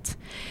 فهرنهايت،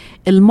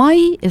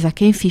 المي إذا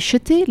كان في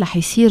شتاء رح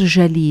يصير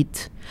جليد،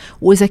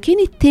 وإذا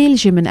كانت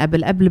تلجة من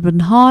قبل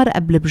بنهار،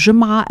 قبل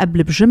بجمعة،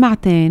 قبل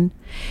بجمعتين،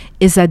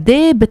 إذا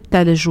داب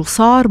التلج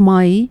وصار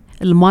مي،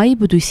 المي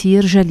بده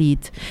يصير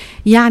جليد.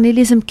 يعني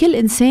لازم كل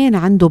إنسان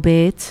عنده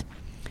بيت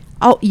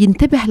أو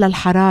ينتبه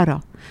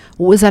للحرارة،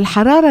 وإذا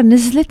الحرارة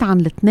نزلت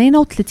عن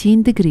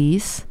 32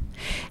 دجريز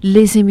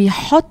لازم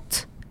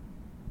يحط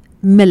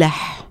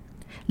ملح،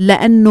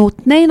 لأنه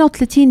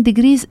 32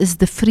 دجريز is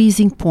the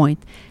freezing point.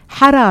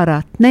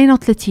 حرارة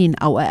 32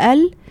 أو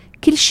أقل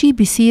كل شيء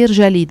بيصير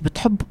جليد.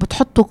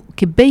 بتحطوا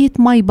كباية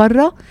مي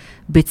برا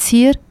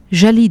بتصير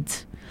جليد،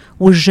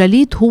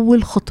 والجليد هو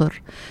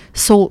الخطر.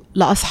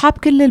 لأصحاب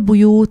كل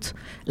البيوت،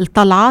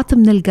 الطلعات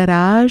من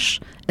الجراج،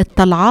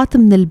 الطلعات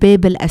من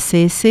الباب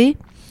الأساسي،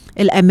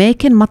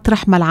 الأماكن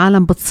مطرح ما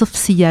العالم بتصف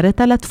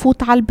سيارتها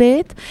لتفوت على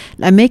البيت،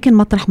 الأماكن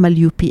مطرح ما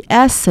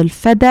الUPS،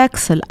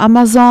 الفيدكس،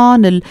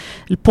 الأمازون،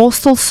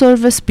 البوستال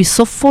سيرفيس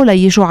بيصفوا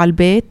ليجوا على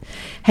البيت.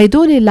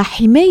 هيدول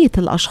لحماية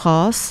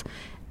الأشخاص،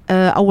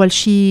 أول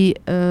شيء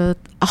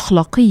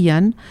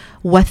أخلاقيا،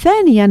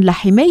 وثانيا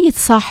لحماية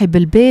صاحب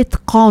البيت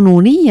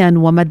قانونيا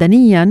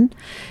ومدنيا.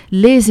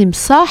 لازم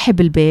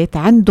صاحب البيت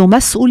عنده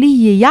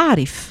مسؤولية،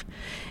 يعرف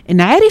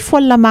إن عرف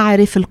ولا ما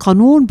عرف،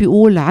 القانون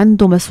بيقول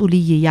عنده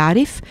مسؤولية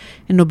يعرف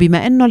إنه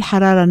بما إنه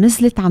الحرارة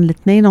نزلت عن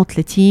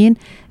 32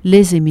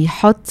 لازم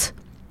يحط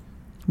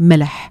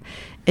ملح.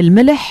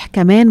 الملح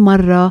كمان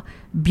مرة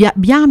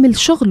بيعمل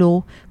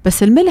شغله،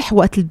 بس الملح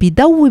وقت اللي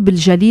بيدوب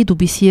الجليد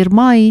وبيصير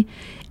مي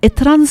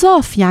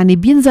اترانزاف، يعني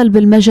بينزل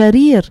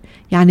بالمجارير،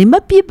 يعني ما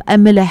بيبقى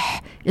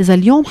ملح. إذا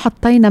اليوم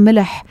حطينا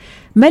ملح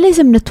ما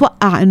لازم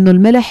نتوقع إنه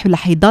الملح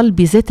رح يضل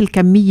بذات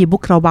الكمية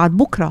بكرة وبعد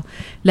بكرة،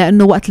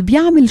 لأنه وقت اللي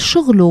بيعمل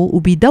شغله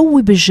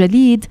وبيدوب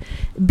الجليد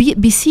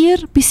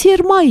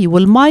بيصير مي،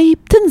 والمي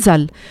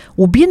بتنزل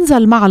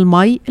وبينزل مع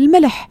المي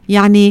الملح،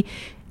 يعني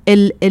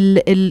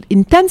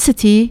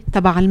الانتنسيتي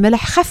تبع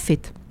الملح خفت.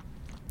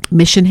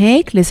 مشان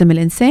هيك لازم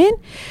الإنسان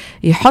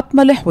يحط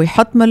ملح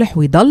ويحط ملح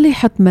ويضل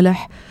يحط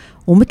ملح.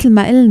 ومثل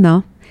ما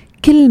قلنا،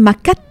 كل ما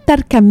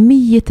كتر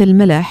كمية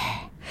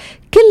الملح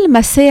كل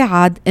ما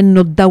ساعد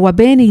إنه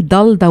الذوبان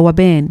يضل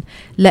ذوبان،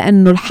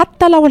 لأنه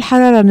حتى لو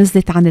الحرارة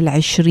نزلت عن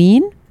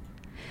 20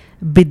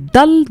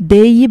 بتضل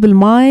دايب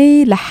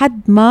الماء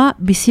لحد ما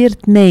بيصير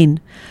 2.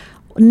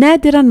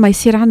 نادرا ما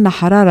يصير عنا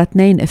حرارة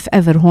 2 if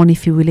ever هون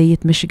في ولاية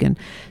ميشيغان.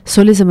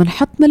 لازم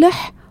نحط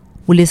ملح،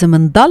 ولازم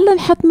نضل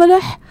نحط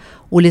ملح،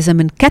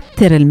 ولازم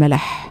نكتر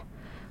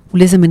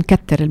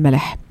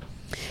الملح.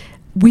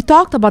 We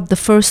talked about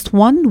the first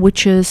one,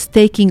 which is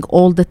taking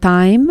all the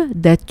time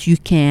that you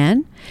can.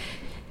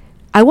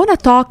 I want to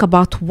talk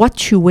about what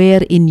you wear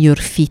in your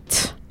feet.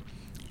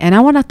 And I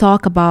want to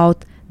talk about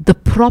the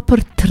proper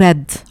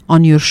tread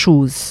on your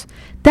shoes.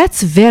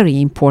 That's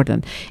very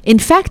important. In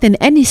fact, in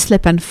any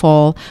slip and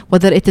fall,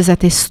 whether it is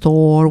at a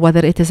store,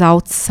 whether it is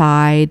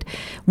outside,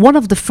 one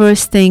of the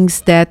first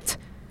things that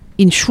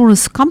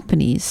insurance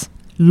companies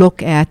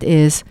look at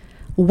is,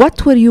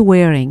 what were you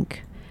wearing?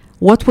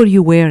 What were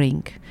you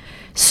wearing?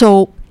 So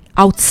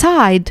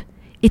outside,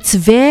 it's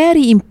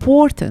very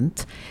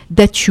important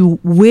that you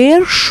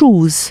wear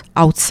shoes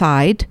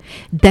outside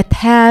that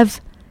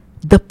have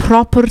the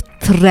proper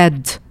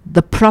tread,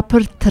 the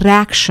proper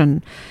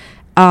traction.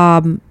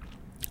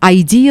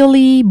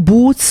 Ideally,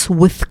 boots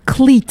with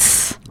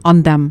cleats on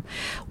them.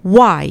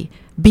 Why?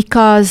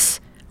 Because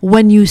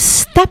when you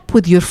step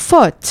with your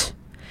foot,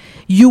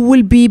 you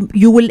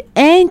will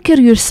anchor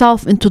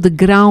yourself into the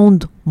ground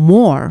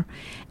more,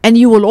 and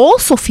you will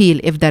also feel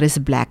if there is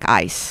black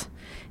ice.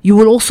 You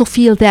will also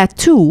feel that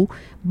too,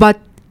 but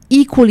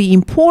equally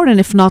important,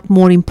 if not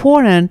more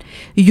important,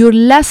 you're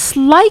less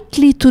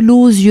likely to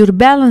lose your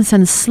balance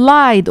and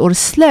slide or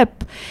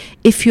slip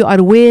if you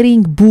are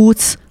wearing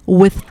boots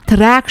with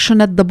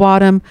traction at the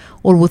bottom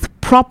or with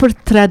proper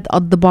tread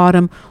at the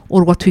bottom,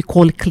 or what we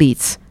call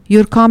cleats.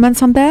 Your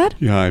comments on that?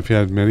 Yeah, I've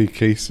had many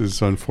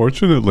cases,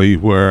 unfortunately,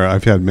 where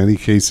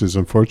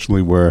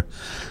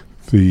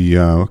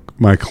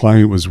my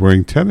client was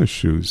wearing tennis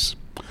shoes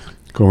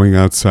going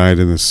outside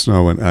in the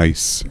snow and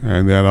ice,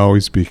 and that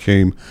always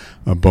became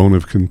a bone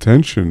of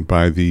contention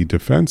by the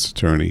defense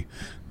attorney,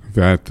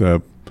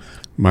 that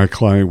my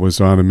client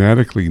was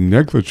automatically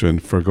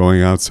negligent for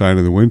going outside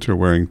in the winter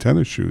wearing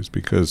tennis shoes,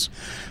 because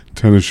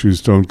tennis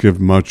shoes don't give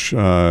much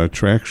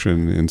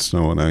traction in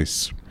snow and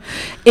ice.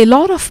 A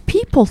lot of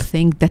people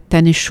think that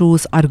tennis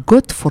shoes are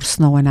good for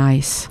snow and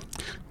ice.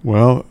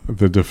 Well,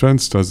 the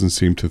defense doesn't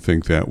seem to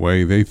think that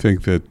way. They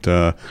think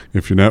that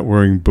if you're not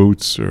wearing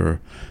boots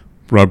or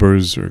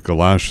rubbers or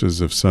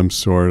galoshes of some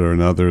sort or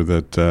another,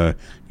 that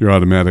you're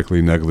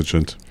automatically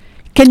negligent.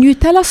 Can you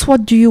tell us,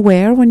 what do you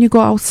wear when you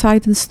go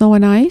outside in snow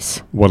and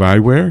ice? What I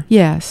wear?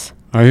 Yes.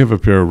 I have a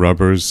pair of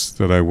rubbers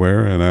that I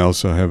wear, and I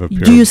also have a pair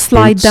of Do you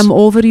slide boots. them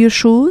over your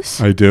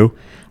shoes? I do.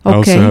 I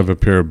also Okay. have a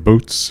pair of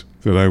boots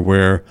that I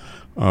wear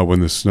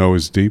when the snow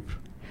is deep.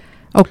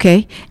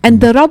 Okay.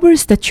 And the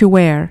rubbers that you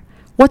wear,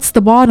 what's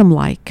the bottom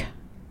like?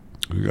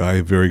 I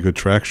have very good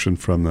traction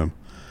from them.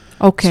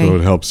 Okay. So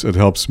it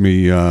helps me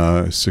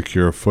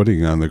secure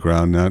footing on the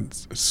ground, not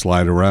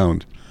slide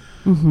around.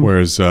 Mm-hmm.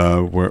 Whereas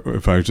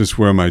if I just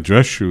wear my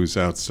dress shoes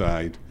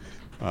outside,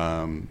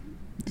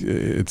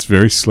 it's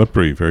very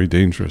slippery, very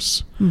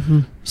dangerous. Mm-hmm.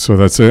 So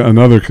that's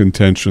another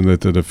contention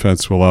that the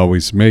defense will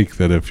always make,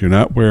 that if you're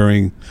not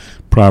wearing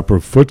proper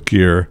foot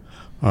gear,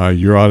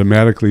 you're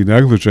automatically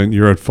negligent.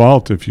 You're at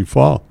fault if you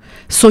fall.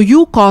 So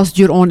you caused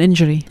your own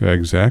injury.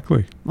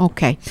 Exactly.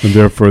 Okay. And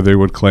therefore they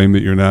would claim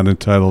that you're not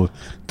entitled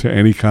to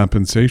any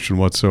compensation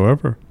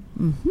whatsoever.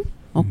 Mm-hmm.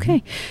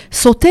 Okay.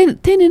 So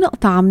تاني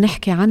نقطة عم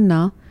نحكي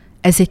عنها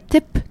as a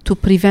tip to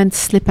prevent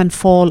slip and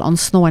fall on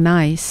snow and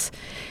ice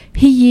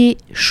هي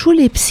شو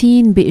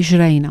لابسين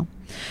بإجرينا.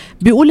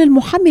 بيقول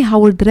المحامي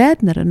هاورد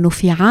رادنر إنه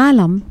في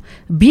عالم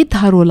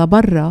بيظهروا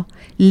لبرا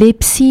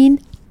لابسين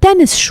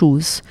تنس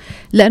شوز،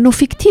 لأنه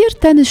في كتير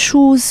تنس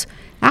شوز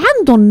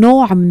عندهم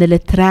نوع من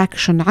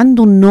التراكشن،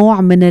 عندهم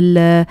نوع من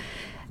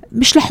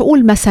مش رح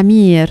أقول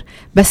مسامير،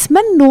 بس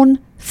منهم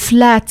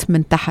فلات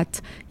من تحت،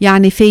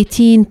 يعني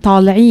فايتين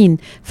طالعين.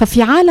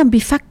 ففي عالم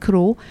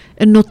بيفكروا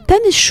إنه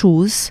التنس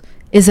شوز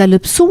إذا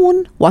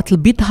لبسون وقت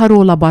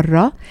بيظهروا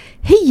لبرا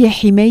هي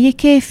حماية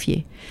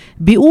كافية.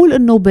 بيقول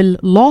إنه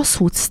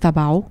باللوسوتس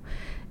تبعه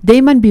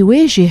دايما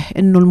بيواجه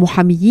إنه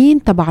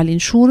المحاميين تبع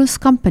الانشورنس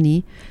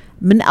كمباني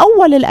من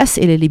أول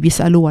الأسئلة اللي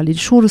بيسألوها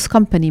الانشورنس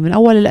كمباني، من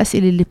أول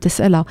الأسئلة اللي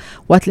بتسألها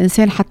وقت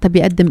الإنسان حتى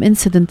بيقدم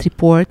incident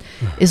report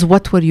is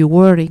what were you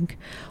wearing.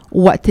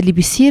 وقت اللي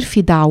بيصير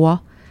في دعوة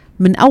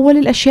من أول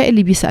الأشياء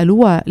اللي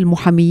بيسألوها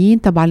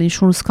المحاميين تبع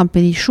الانشورنس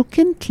كمباني شو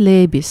كنت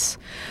لابس.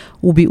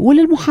 وبيقول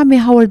المحامي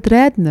هاورد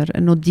رادنر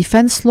إنه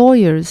الديفنس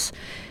لويرز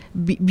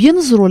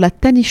بينظروا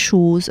للتنس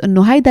شوز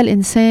إنه هيدا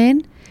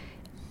الإنسان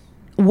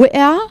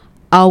وقع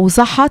أو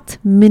زحط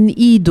من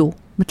إيده،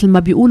 مثل ما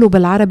بيقولوا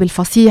بالعربي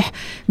الفصيح،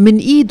 من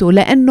إيده،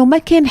 لأنه ما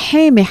كان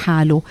حامي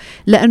حاله،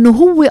 لأنه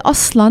هو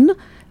أصلا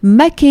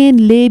ما كان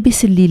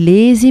لابس اللي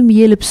لازم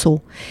يلبسه.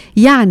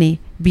 يعني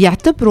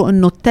بيعتبروا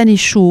إنه التنس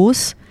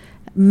شوز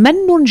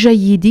منن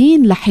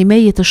جيدين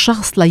لحماية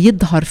الشخص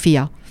ليظهر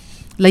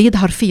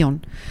فيهم.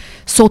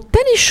 سو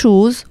التنس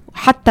شوز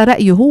حتى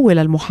رأيه هو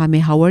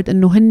للمحامي هاورد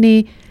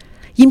إنه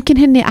يمكن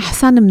هن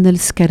أحسن من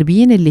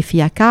السكربين اللي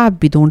فيها كعب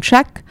بدون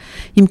شك،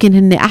 يمكن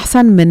هن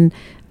أحسن من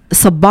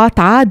صباط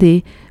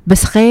عادي،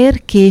 بس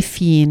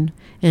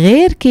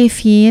غير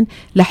كافيين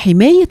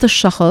لحماية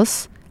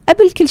الشخص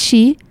قبل كل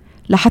شيء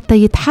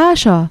لحتى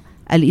يتحاشى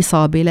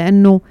الإصابة،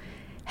 لأنه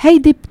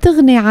هيدي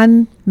بتغني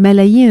عن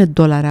ملايين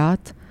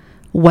الدولارات،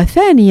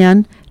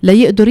 وثانيا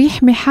ليقدر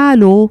يحمي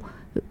حاله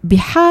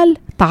بحال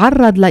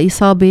تعرض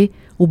لإصابة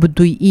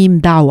وبده يقيم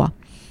دعوة.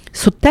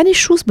 التاني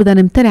شوز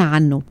بدنا نمتنع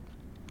عنه.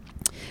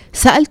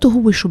 سألته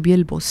هو شو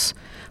بيلبس،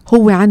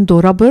 هو عنده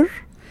ربر،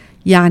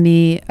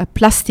 يعني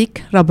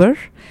بلاستيك ربر،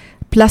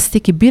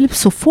 بلاستيك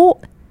بيلبسه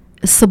فوق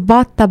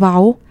الصباط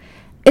تبعه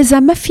إذا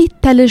ما في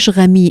تلج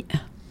غميق،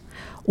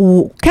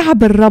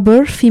 وكعب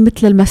الربر في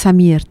مثل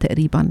المسامير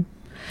تقريبا.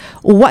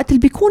 ووقت اللي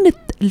بيكون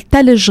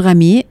التلج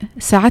غميق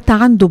ساعتها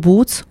عنده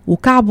بوتس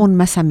وكعبهم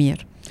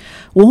مسامير.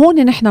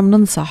 وهون نحن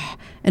بننصح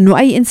انه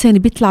اي انسان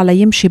بيطلع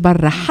ليمشي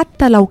برا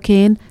حتى لو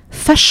كان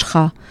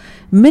فشخة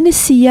من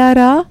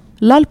السيارة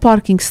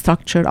للباركينج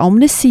ستراكتشر او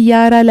من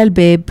السيارة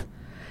للباب،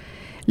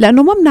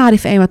 لانه ما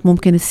بنعرف ايمت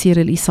ممكن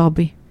تصير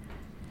الإصابة.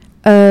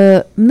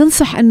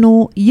 بننصح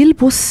انه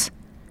يلبس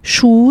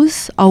شوز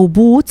او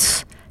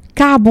بوتس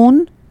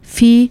كعبهم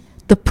في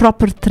the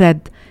proper thread،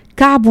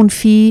 كعبهم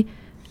في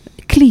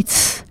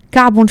كليتس،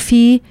 كعبهم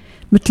في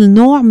مثل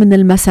نوع من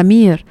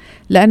المسامير،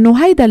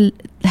 لأنه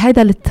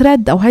هيدا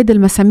التريد أو هيدا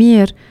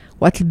المسامير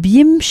وقت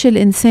بيمشي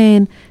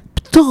الإنسان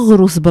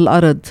بتغرز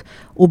بالأرض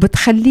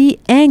وبتخليه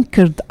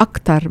anchored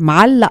أكتر،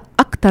 معلق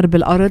أكتر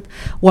بالأرض،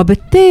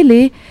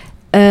 وبالتالي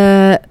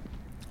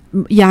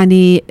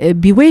يعني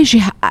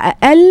بيواجه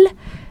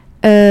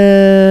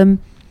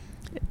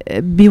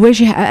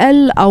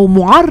أقل أو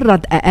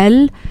معرض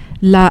أقل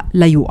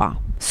ليوقع.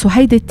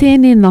 هيدي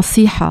تاني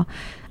نصيحة.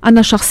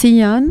 أنا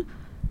شخصياً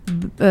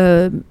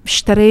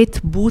اشتريت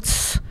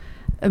بوتس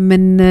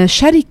من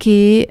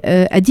شركة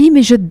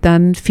قديمة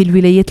جداً في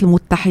الولايات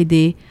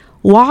المتحدة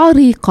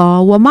وعريقة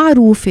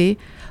ومعروفة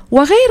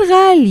وغير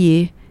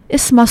غالية،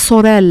 اسمها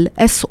سوريل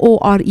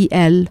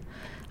SOREL.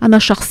 أنا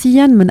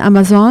شخصياً من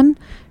أمازون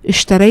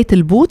اشتريت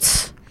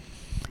البوتس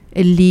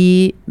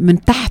اللي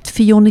من تحت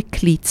فيهم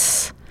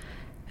كليتس،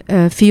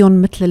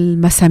 فيهم مثل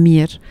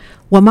المسامير،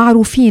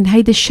 ومعروفين.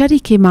 هيدي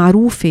الشركة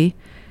معروفة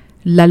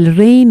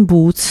للرين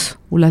بوتس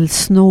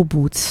وللسنو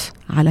بوتس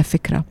على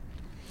فكرة.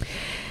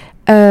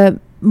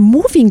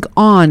 Moving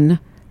on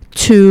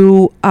to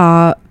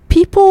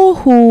people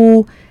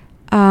who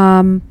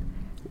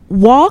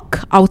walk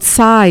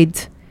outside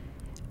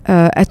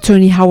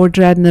Attorney Howard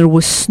Radner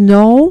with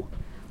snow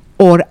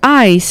or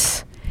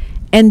ice,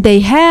 and they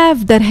have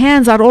their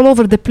hands are all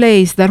over the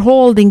place. They're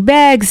holding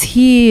bags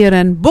here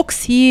and books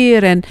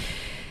here, and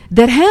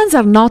their hands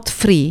are not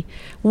free.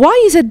 Why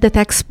is it that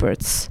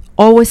experts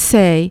always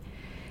say,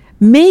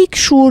 make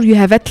sure you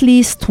have at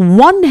least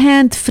one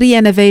hand free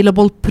and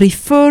available,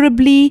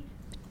 preferably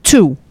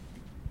two?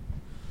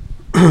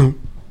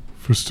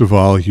 First of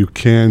all, you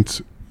can't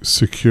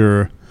secure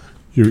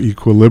your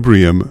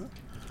equilibrium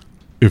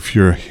if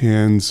your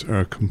hands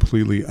are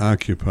completely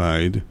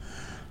occupied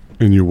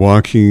and you're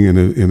walking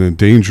in a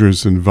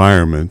dangerous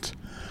environment.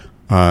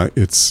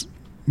 It's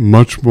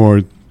much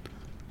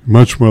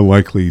more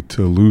likely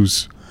to lose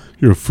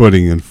your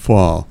footing and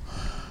fall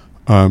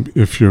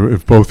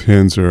if both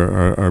hands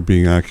are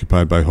being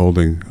occupied by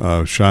holding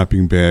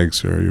shopping bags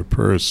or your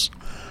purse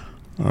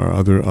or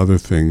other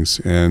things.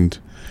 And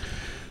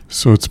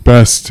so it's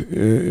best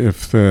if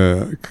the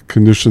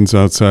conditions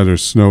outside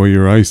are snowy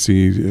or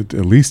icy,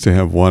 at least to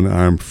have one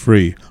arm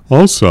free.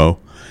 Also,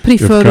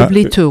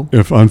 preferably two.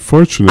 If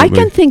unfortunately, I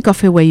can think of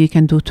a way you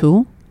can do two.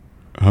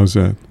 How's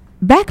that?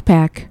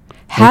 Backpack.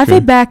 Have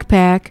a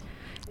backpack.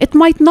 It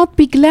might not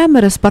be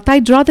glamorous, but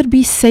I'd rather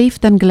be safe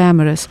than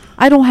glamorous.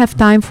 I don't have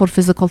time for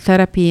physical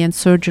therapy and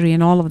surgery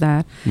and all of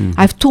that. Mm-hmm.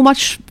 I have too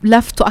much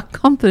left to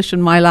accomplish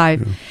in my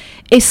life.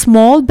 Yeah. A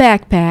small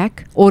backpack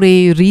or a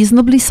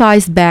reasonably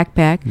sized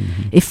backpack,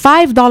 a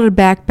 $5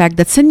 backpack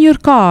that's in your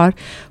car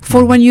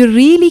for when you're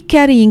really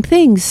carrying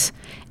things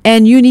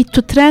and you need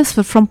to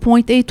transfer from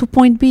point A to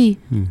point B.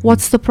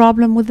 What's the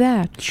problem with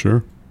that?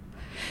 Sure.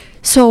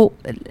 So,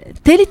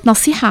 ثالث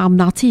نصيحة عم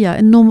نعطيها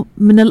إنه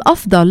من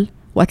الأفضل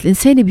وقت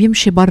الإنسان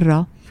بيمشي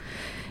برا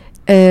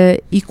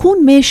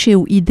يكون ماشي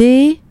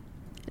وإيديه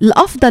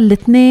الأفضل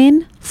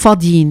الاثنين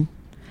فاضيين،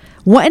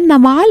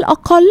 وإن مع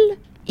الأقل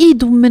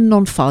إيده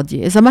منهم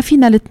فاضية. إذا ما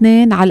فينا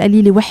الاثنين على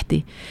القليلة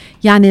وحدة،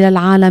 يعني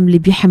للعالم اللي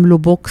بيحملوا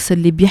بوكس،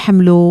 اللي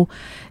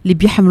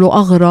بيحملوا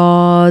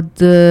أغراض،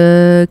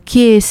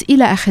 كيس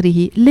إلى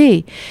آخره.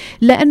 ليه؟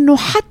 لأنه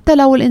حتى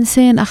لو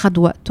الإنسان أخذ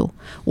وقته،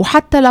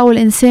 وحتى لو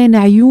الإنسان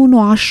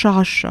عيونه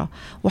 10/10،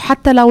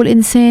 وحتى لو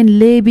الإنسان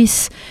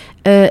لابس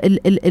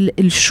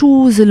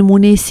الشوز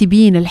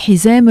المناسبين،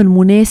 الحزام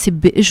المناسب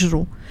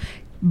بإجره،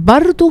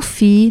 برضو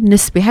في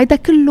نسبة، هيدا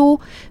كله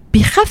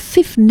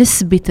بيخفف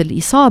نسبة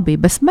الإصابة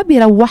بس ما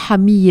بيروحها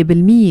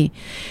 100%.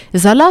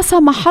 إذا لا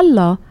سمح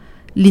الله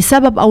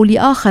لسبب أو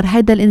لآخر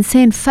هيدا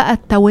الإنسان فقد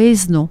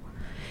توازنه،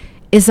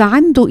 إذا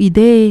عنده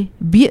إيديه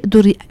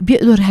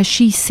بيقدر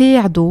هالشي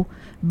يساعده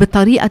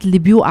بطريقة اللي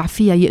بيوقع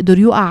فيها، يقدر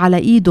يوقع على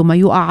إيده، ما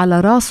يوقع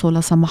على راسه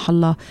لا سمح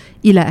الله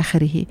إلى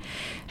آخره.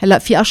 هلأ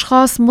في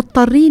أشخاص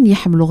مضطرين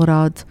يحملوا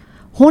غراض،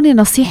 هون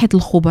نصيحة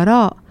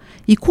الخبراء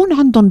يكون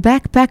عندهم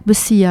باك باك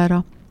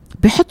بالسيارة،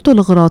 بيحطوا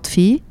الغراض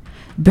فيه،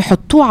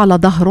 بيحطوه على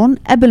ظهرهم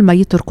قبل ما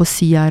يتركوا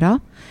السيارة،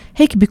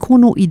 هيك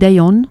بيكونوا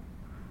إيديهم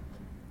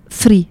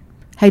فري.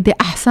 هيدا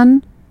أحسن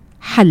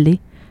حل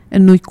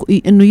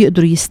إنه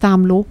يقدروا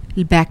يستعملوا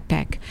الباك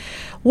باك.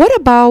 What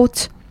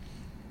about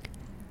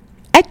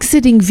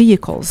exiting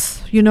vehicles?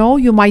 You know,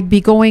 you might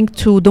be going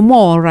to the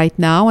mall right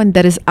now and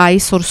there is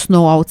ice or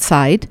snow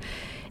outside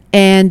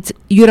and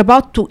you're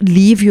about to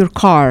leave your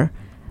car.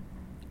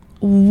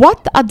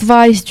 what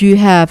advice do you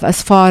have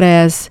as far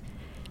as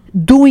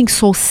doing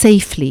so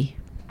safely?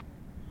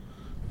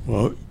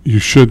 Well, you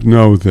should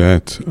know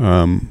that,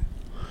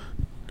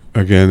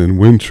 again, in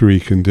wintry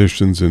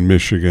conditions in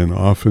Michigan,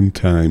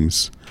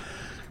 oftentimes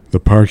the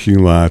parking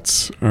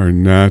lots are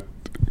not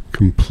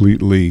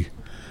completely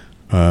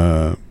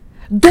Don't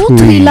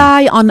clean.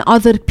 rely on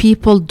other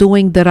people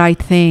doing the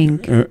right thing.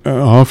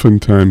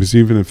 Oftentimes,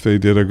 even if they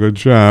did a good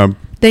job,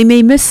 They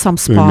may miss some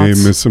they spots. may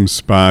miss some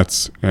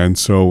spots, and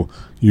so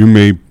you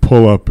may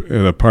pull up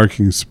at a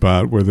parking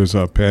spot where there's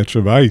a patch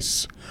of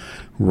ice.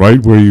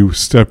 Right where you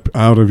step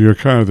out of your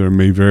car, there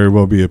may very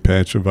well be a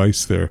patch of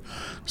ice there.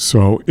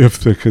 So if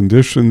the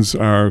conditions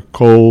are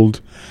cold,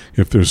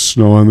 if there's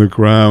snow on the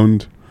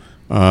ground,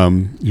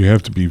 you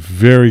have to be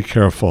very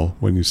careful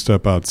when you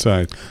step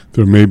outside.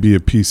 There may be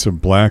a piece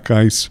of black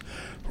ice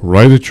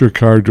right at your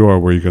car door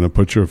where you're going to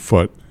put your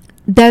foot.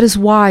 That is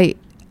why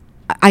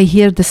I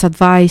hear this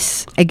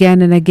advice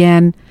again and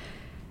again.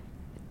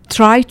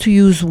 Try to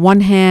use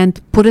one hand,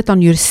 put it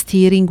on your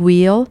steering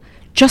wheel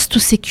just to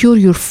secure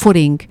your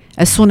footing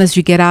as soon as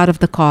you get out of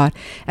the car.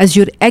 As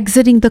you're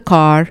exiting the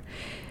car,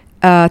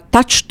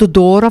 touch the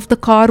door of the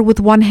car with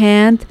one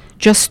hand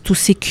just to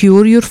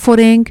secure your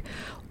footing,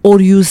 or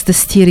use the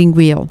steering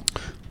wheel.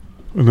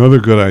 Another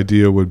good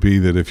idea would be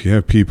that if you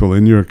have people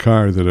in your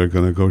car that are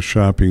going to go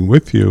shopping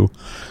with you,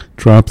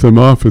 drop them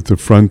off at the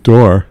front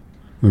door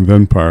and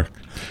then park.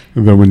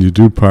 And then when you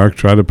do park,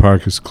 try to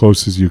park as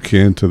close as you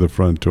can to the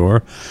front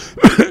door.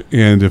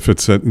 And if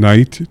it's at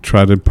night,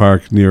 try to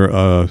park near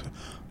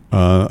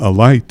a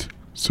light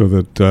so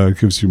that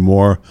gives you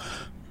more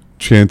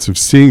chance of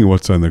seeing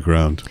what's on the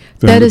ground.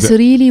 That is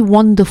really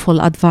wonderful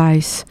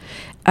advice.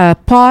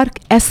 Park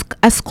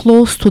as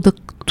close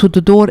to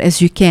the door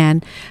as you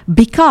can,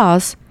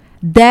 because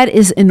that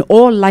is in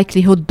all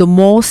likelihood the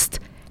most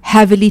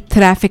heavily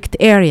trafficked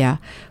area,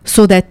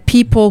 so that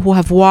people who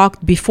have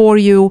walked before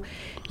you,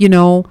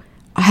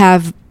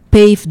 have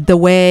paved the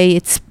way.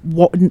 It's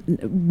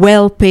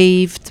well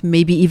paved,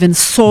 maybe even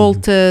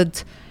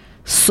salted,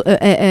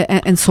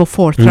 and so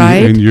forth,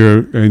 right?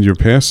 And your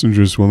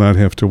passengers will not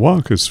have to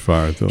walk as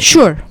far, though.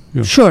 Sure.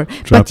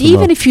 But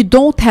even if you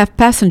don't have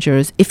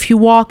passengers, if you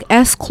walk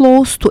as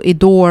close to a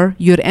door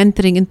you're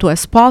entering into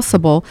as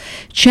possible,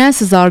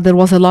 chances are there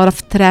was a lot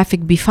of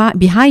traffic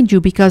behind you,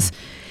 because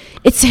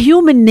it's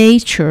human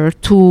nature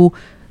to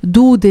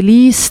do the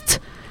least,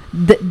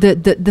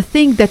 the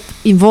thing that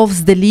involves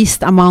the least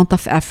amount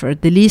of effort,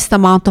 the least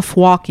amount of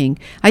walking.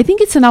 I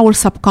think it's in our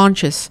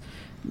subconscious,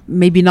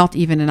 maybe not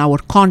even in our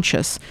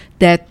conscious,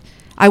 that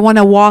I want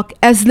to walk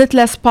as little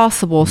as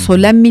possible, so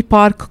let me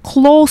park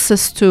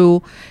closest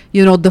to,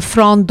 the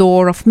front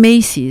door of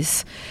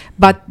Macy's.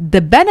 But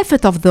the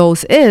benefit of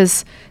those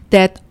is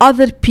that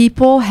other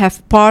people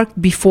have parked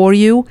before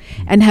you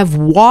and have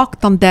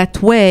walked on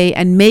that way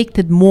and made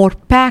it more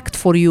packed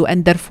for you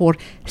and therefore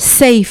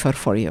safer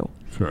for you.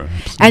 Sure,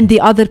 and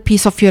the other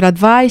piece of your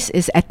advice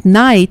is at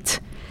night,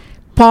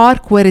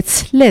 park where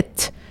it's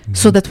lit,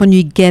 so that when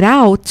you get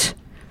out,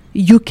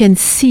 you can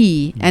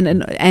see,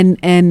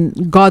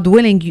 and God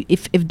willing,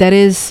 if there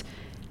is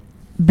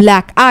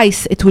black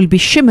ice, it will be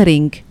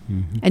shimmering,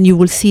 and you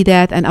will see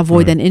that and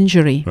avoid an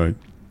injury. Right.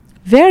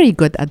 Very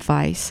good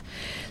advice.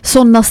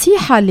 So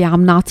النصيحة اللي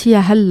عم نعطيها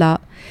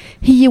هلا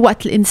هي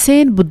وقت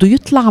الإنسان بده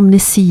يطلع من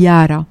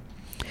السيارة،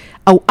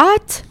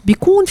 أوقات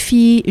بيكون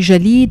في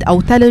جليد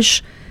أو ثلج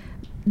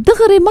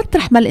دغري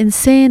مطرح ما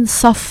الإنسان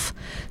صف،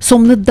 سو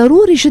من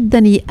الضروري جدا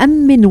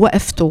يأمن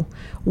وقفته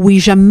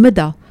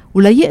ويجمدها،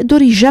 ولا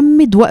يقدر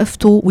يجمد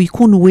وقفته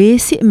ويكون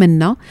واثق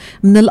منها.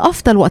 من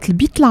الأفضل وقت اللي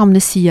بيطلع من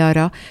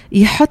السيارة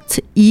يحط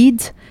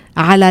إيد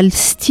على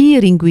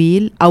الستيرينج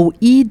ويل أو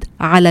إيد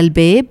على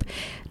الباب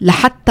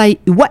لحتى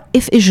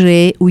يوقف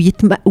إجريه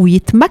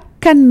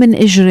ويتمكن من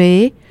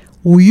إجريه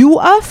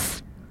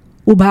ويوقف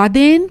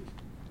وبعدين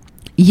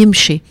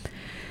يمشي.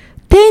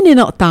 تاني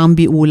نقطة عم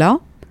بيقولها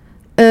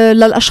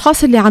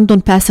للأشخاص اللي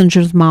عندهم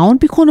passengers معهم،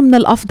 بيكون من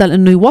الأفضل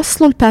إنه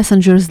يوصلوا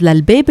الباسنجرز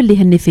للباب اللي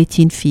هن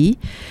فاتين فيه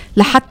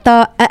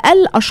لحتى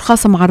أقل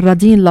أشخاص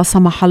معرضين لا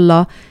سمح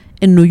الله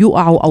إنه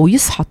يوقعوا أو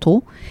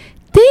يسحطوا.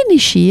 تاني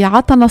شي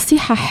عطى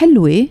نصيحة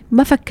حلوة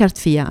ما فكرت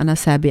فيها أنا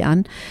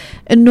سابقا،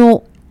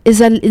 إنه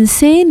إذا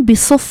الإنسان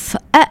بصف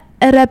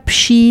أقرب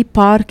شي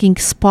باركينج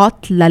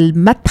سبوت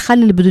للمدخل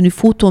اللي بدهم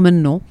يفوتوا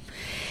منه،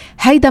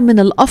 هيدا من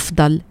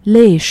الأفضل.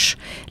 ليش؟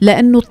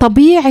 لأنه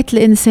طبيعة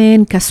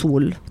الإنسان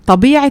كسول،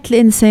 طبيعة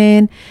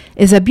الإنسان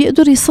إذا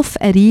بيقدر يصف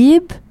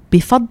قريب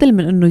بيفضل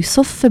من أنه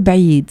يصف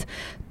بعيد،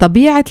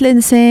 طبيعة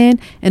الإنسان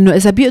أنه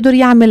إذا بيقدر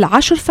يعمل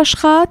 10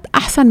 فشخات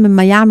أحسن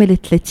مما يعمل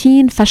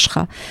 30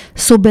 فشخة.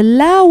 سو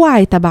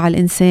باللاوعي تبع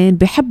الإنسان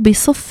بيحب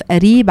يصف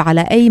قريب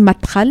على أي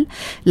مدخل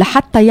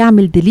لحتى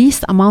يعمل the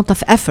least amount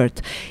of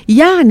effort.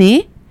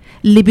 يعني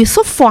اللي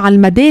بيصفوا على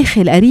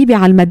المداخل قريبة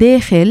على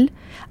المداخل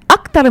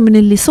أكتر من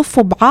اللي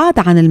صفوا بعاد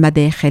عن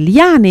المداخل.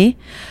 يعني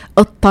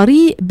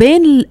الطريق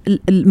بين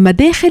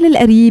المداخل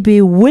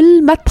القريبة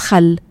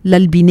والمدخل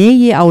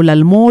للبناية أو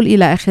للمول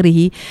إلى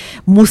آخره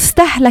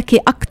مستهلكة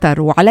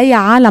أكتر وعليها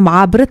عالم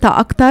عابرتها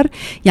أكتر،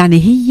 يعني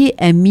هي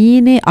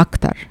أمينة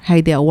أكتر.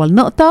 هيدي أول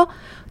نقطة.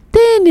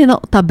 تاني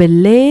نقطة،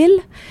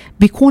 بالليل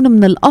بيكون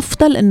من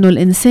الأفضل إنه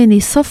الإنسان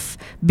يصف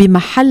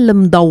بمحل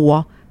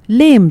مضوى.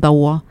 ليه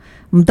مضوى؟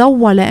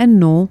 مضوى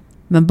لأنه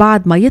من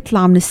بعد ما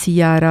يطلع من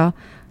السيارة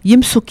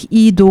يمسك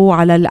ايده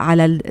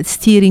على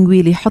الستيرينج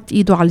ويل، يحط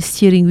ايده على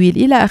الستيرينج ويل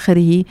الى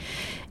اخره.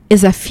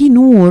 اذا في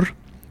نور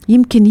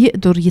يمكن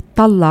يقدر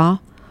يتطلع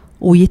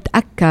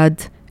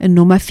ويتأكد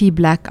انه ما في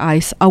بلاك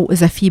ايس، او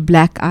اذا في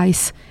بلاك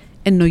ايس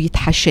انه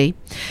يتحشي.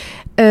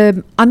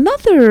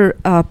 Another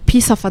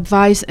piece of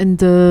advice in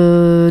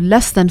the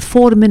less than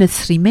 4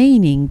 minutes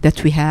remaining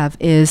that we have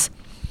is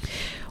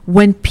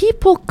when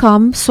people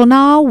come, so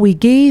now we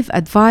gave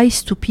advice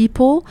to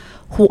people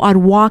who are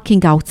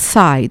walking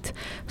outside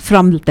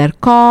from their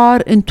car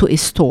into a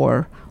store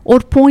or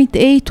point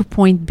A to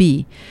point B.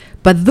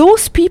 But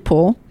those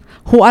people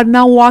who are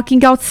now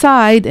walking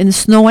outside in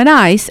snow and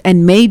ice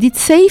and made it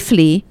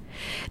safely,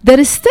 there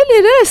is still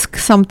a risk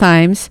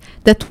sometimes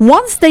that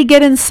once they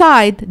get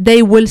inside,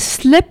 they will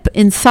slip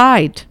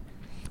inside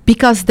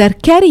because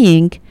they're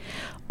carrying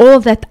all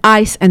that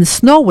ice and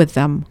snow with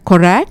them,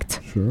 correct?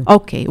 Sure.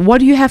 Okay, what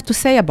do you have to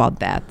say about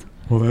that?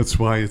 Well, that's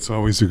why it's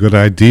always a good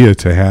idea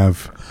to have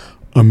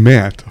a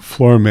mat, a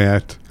floor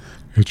mat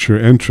at your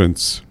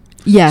entrance.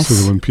 Yes. So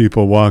that when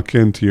people walk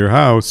into your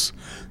house,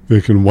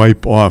 they can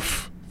wipe off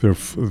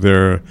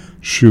their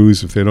shoes.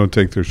 If they don't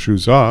take their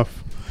shoes off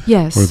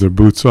Yes. or their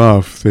boots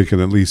off, they can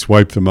at least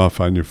wipe them off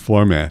on your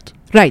floor mat.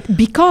 Right,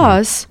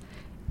 because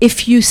if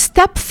you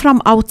step from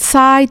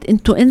outside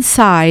into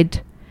inside,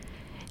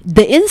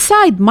 the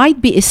inside might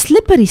be a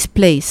slippery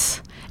place.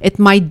 It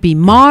might be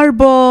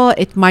marble,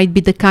 it might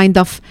be the kind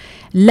of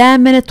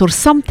laminate or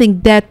something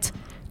that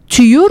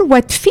to your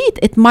wet feet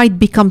it might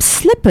become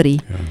slippery.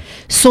 Yeah.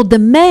 So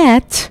the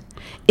mat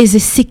is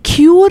a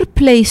secure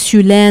place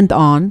you land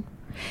on.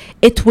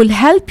 It will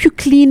help you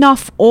clean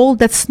off all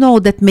that snow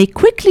that may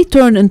quickly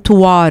turn into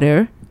water.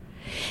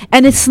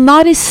 And it's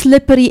not a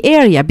slippery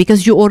area because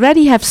you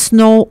already have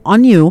snow on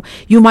you.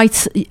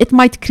 It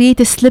might create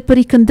a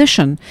slippery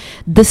condition.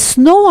 The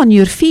snow on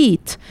your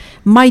feet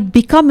might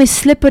become a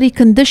slippery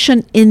condition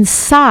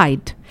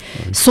inside.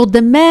 Right. So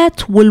the mat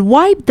will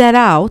wipe that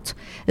out.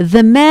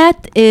 The mat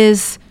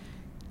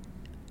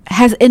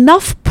has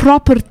enough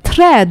proper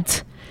tread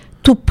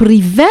to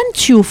prevent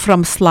you from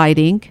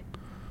sliding.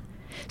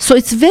 So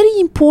it's very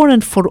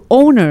important for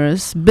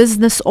owners,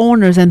 business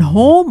owners and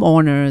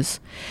homeowners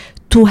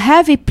to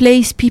have a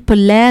place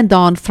people land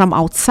on from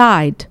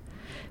outside,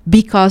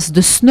 because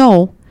the snow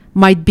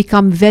might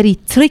become very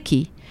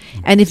tricky.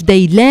 And if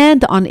they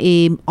land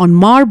on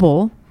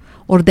marble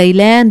or they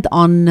land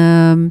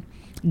on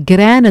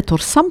granite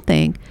or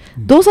something,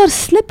 those are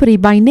slippery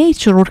by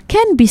nature or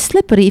can be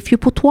slippery if you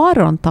put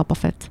water on top of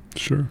it.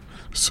 Sure.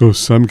 So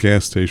some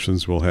gas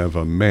stations will have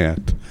a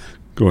mat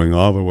going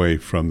all the way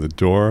from the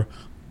door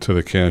to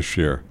the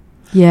cashier.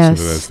 Yes.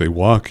 So that as they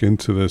walk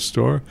into the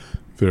store,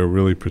 they're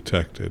really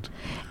protected.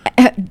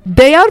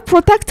 They are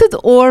protected,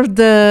 or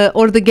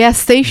the gas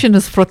station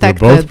is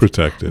protected. They're both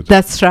protected.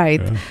 That's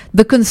right. Yeah.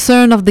 The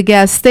concern of the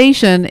gas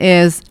station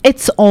is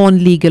its own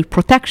legal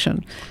protection.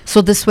 So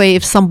this way,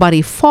 if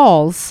somebody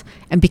falls,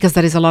 and because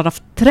there is a lot of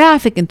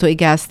traffic into a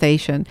gas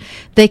station,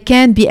 they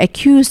can be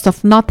accused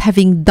of not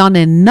having done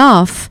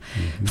enough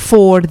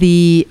for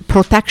the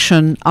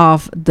protection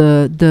of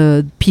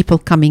the people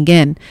coming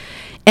in.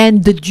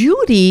 And the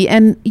duty,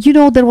 and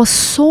there was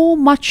so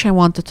much I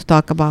wanted to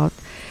talk about,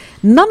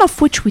 none of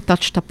which we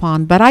touched upon,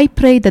 but I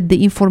pray that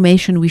the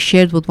information we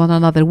shared with one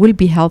another will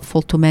be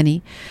helpful to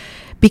many,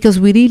 because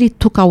we really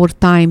took our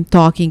time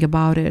talking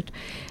about it.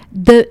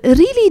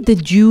 The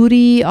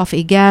duty of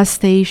a gas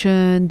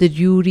station, the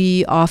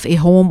duty of a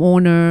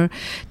homeowner,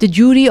 the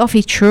duty of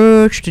a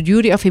church, the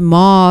duty of a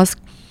mosque,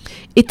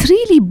 it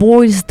really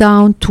boils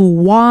down to,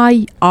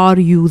 why are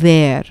you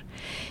there?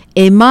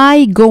 Am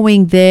I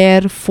going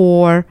there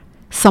for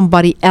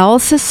somebody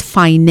else's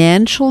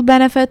financial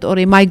benefit, or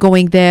am I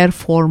going there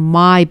for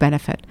my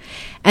benefit?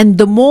 And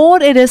the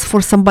more it is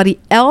for somebody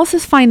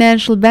else's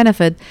financial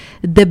benefit,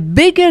 the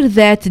bigger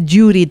that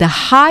duty, the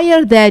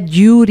higher that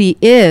duty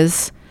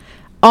is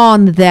on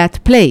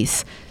that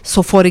place.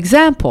 So for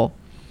example,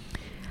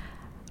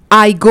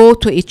 I go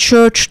to a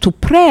church to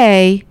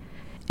pray.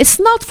 It's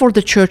not for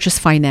the church's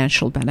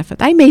financial benefit.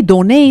 I may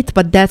donate,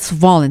 but that's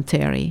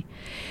voluntary.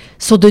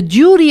 So the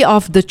duty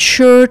of the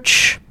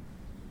church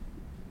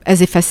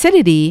as a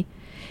facility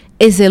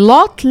is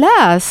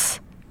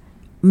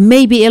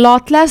maybe a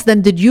lot less than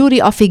the duty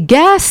of a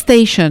gas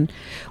station,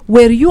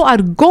 where you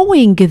are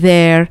going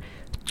there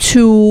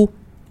to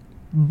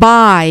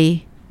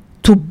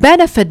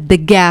benefit the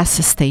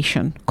gas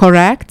station,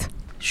 correct?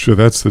 Sure,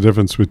 that's the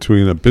difference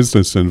between a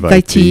business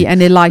invitee invitee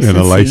and a licensee. and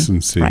a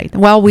licensee. Right.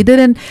 Well, we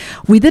didn't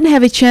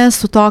have a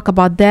chance to talk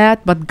about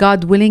that, but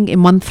God willing, a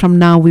month from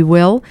now we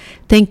will.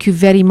 Thank you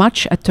very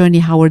much, Attorney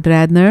Howard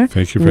Radner.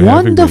 Thank you for having me.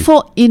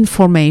 Wonderful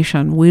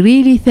information. We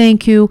really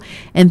thank you,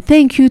 and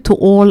thank you to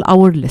all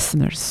our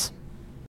listeners.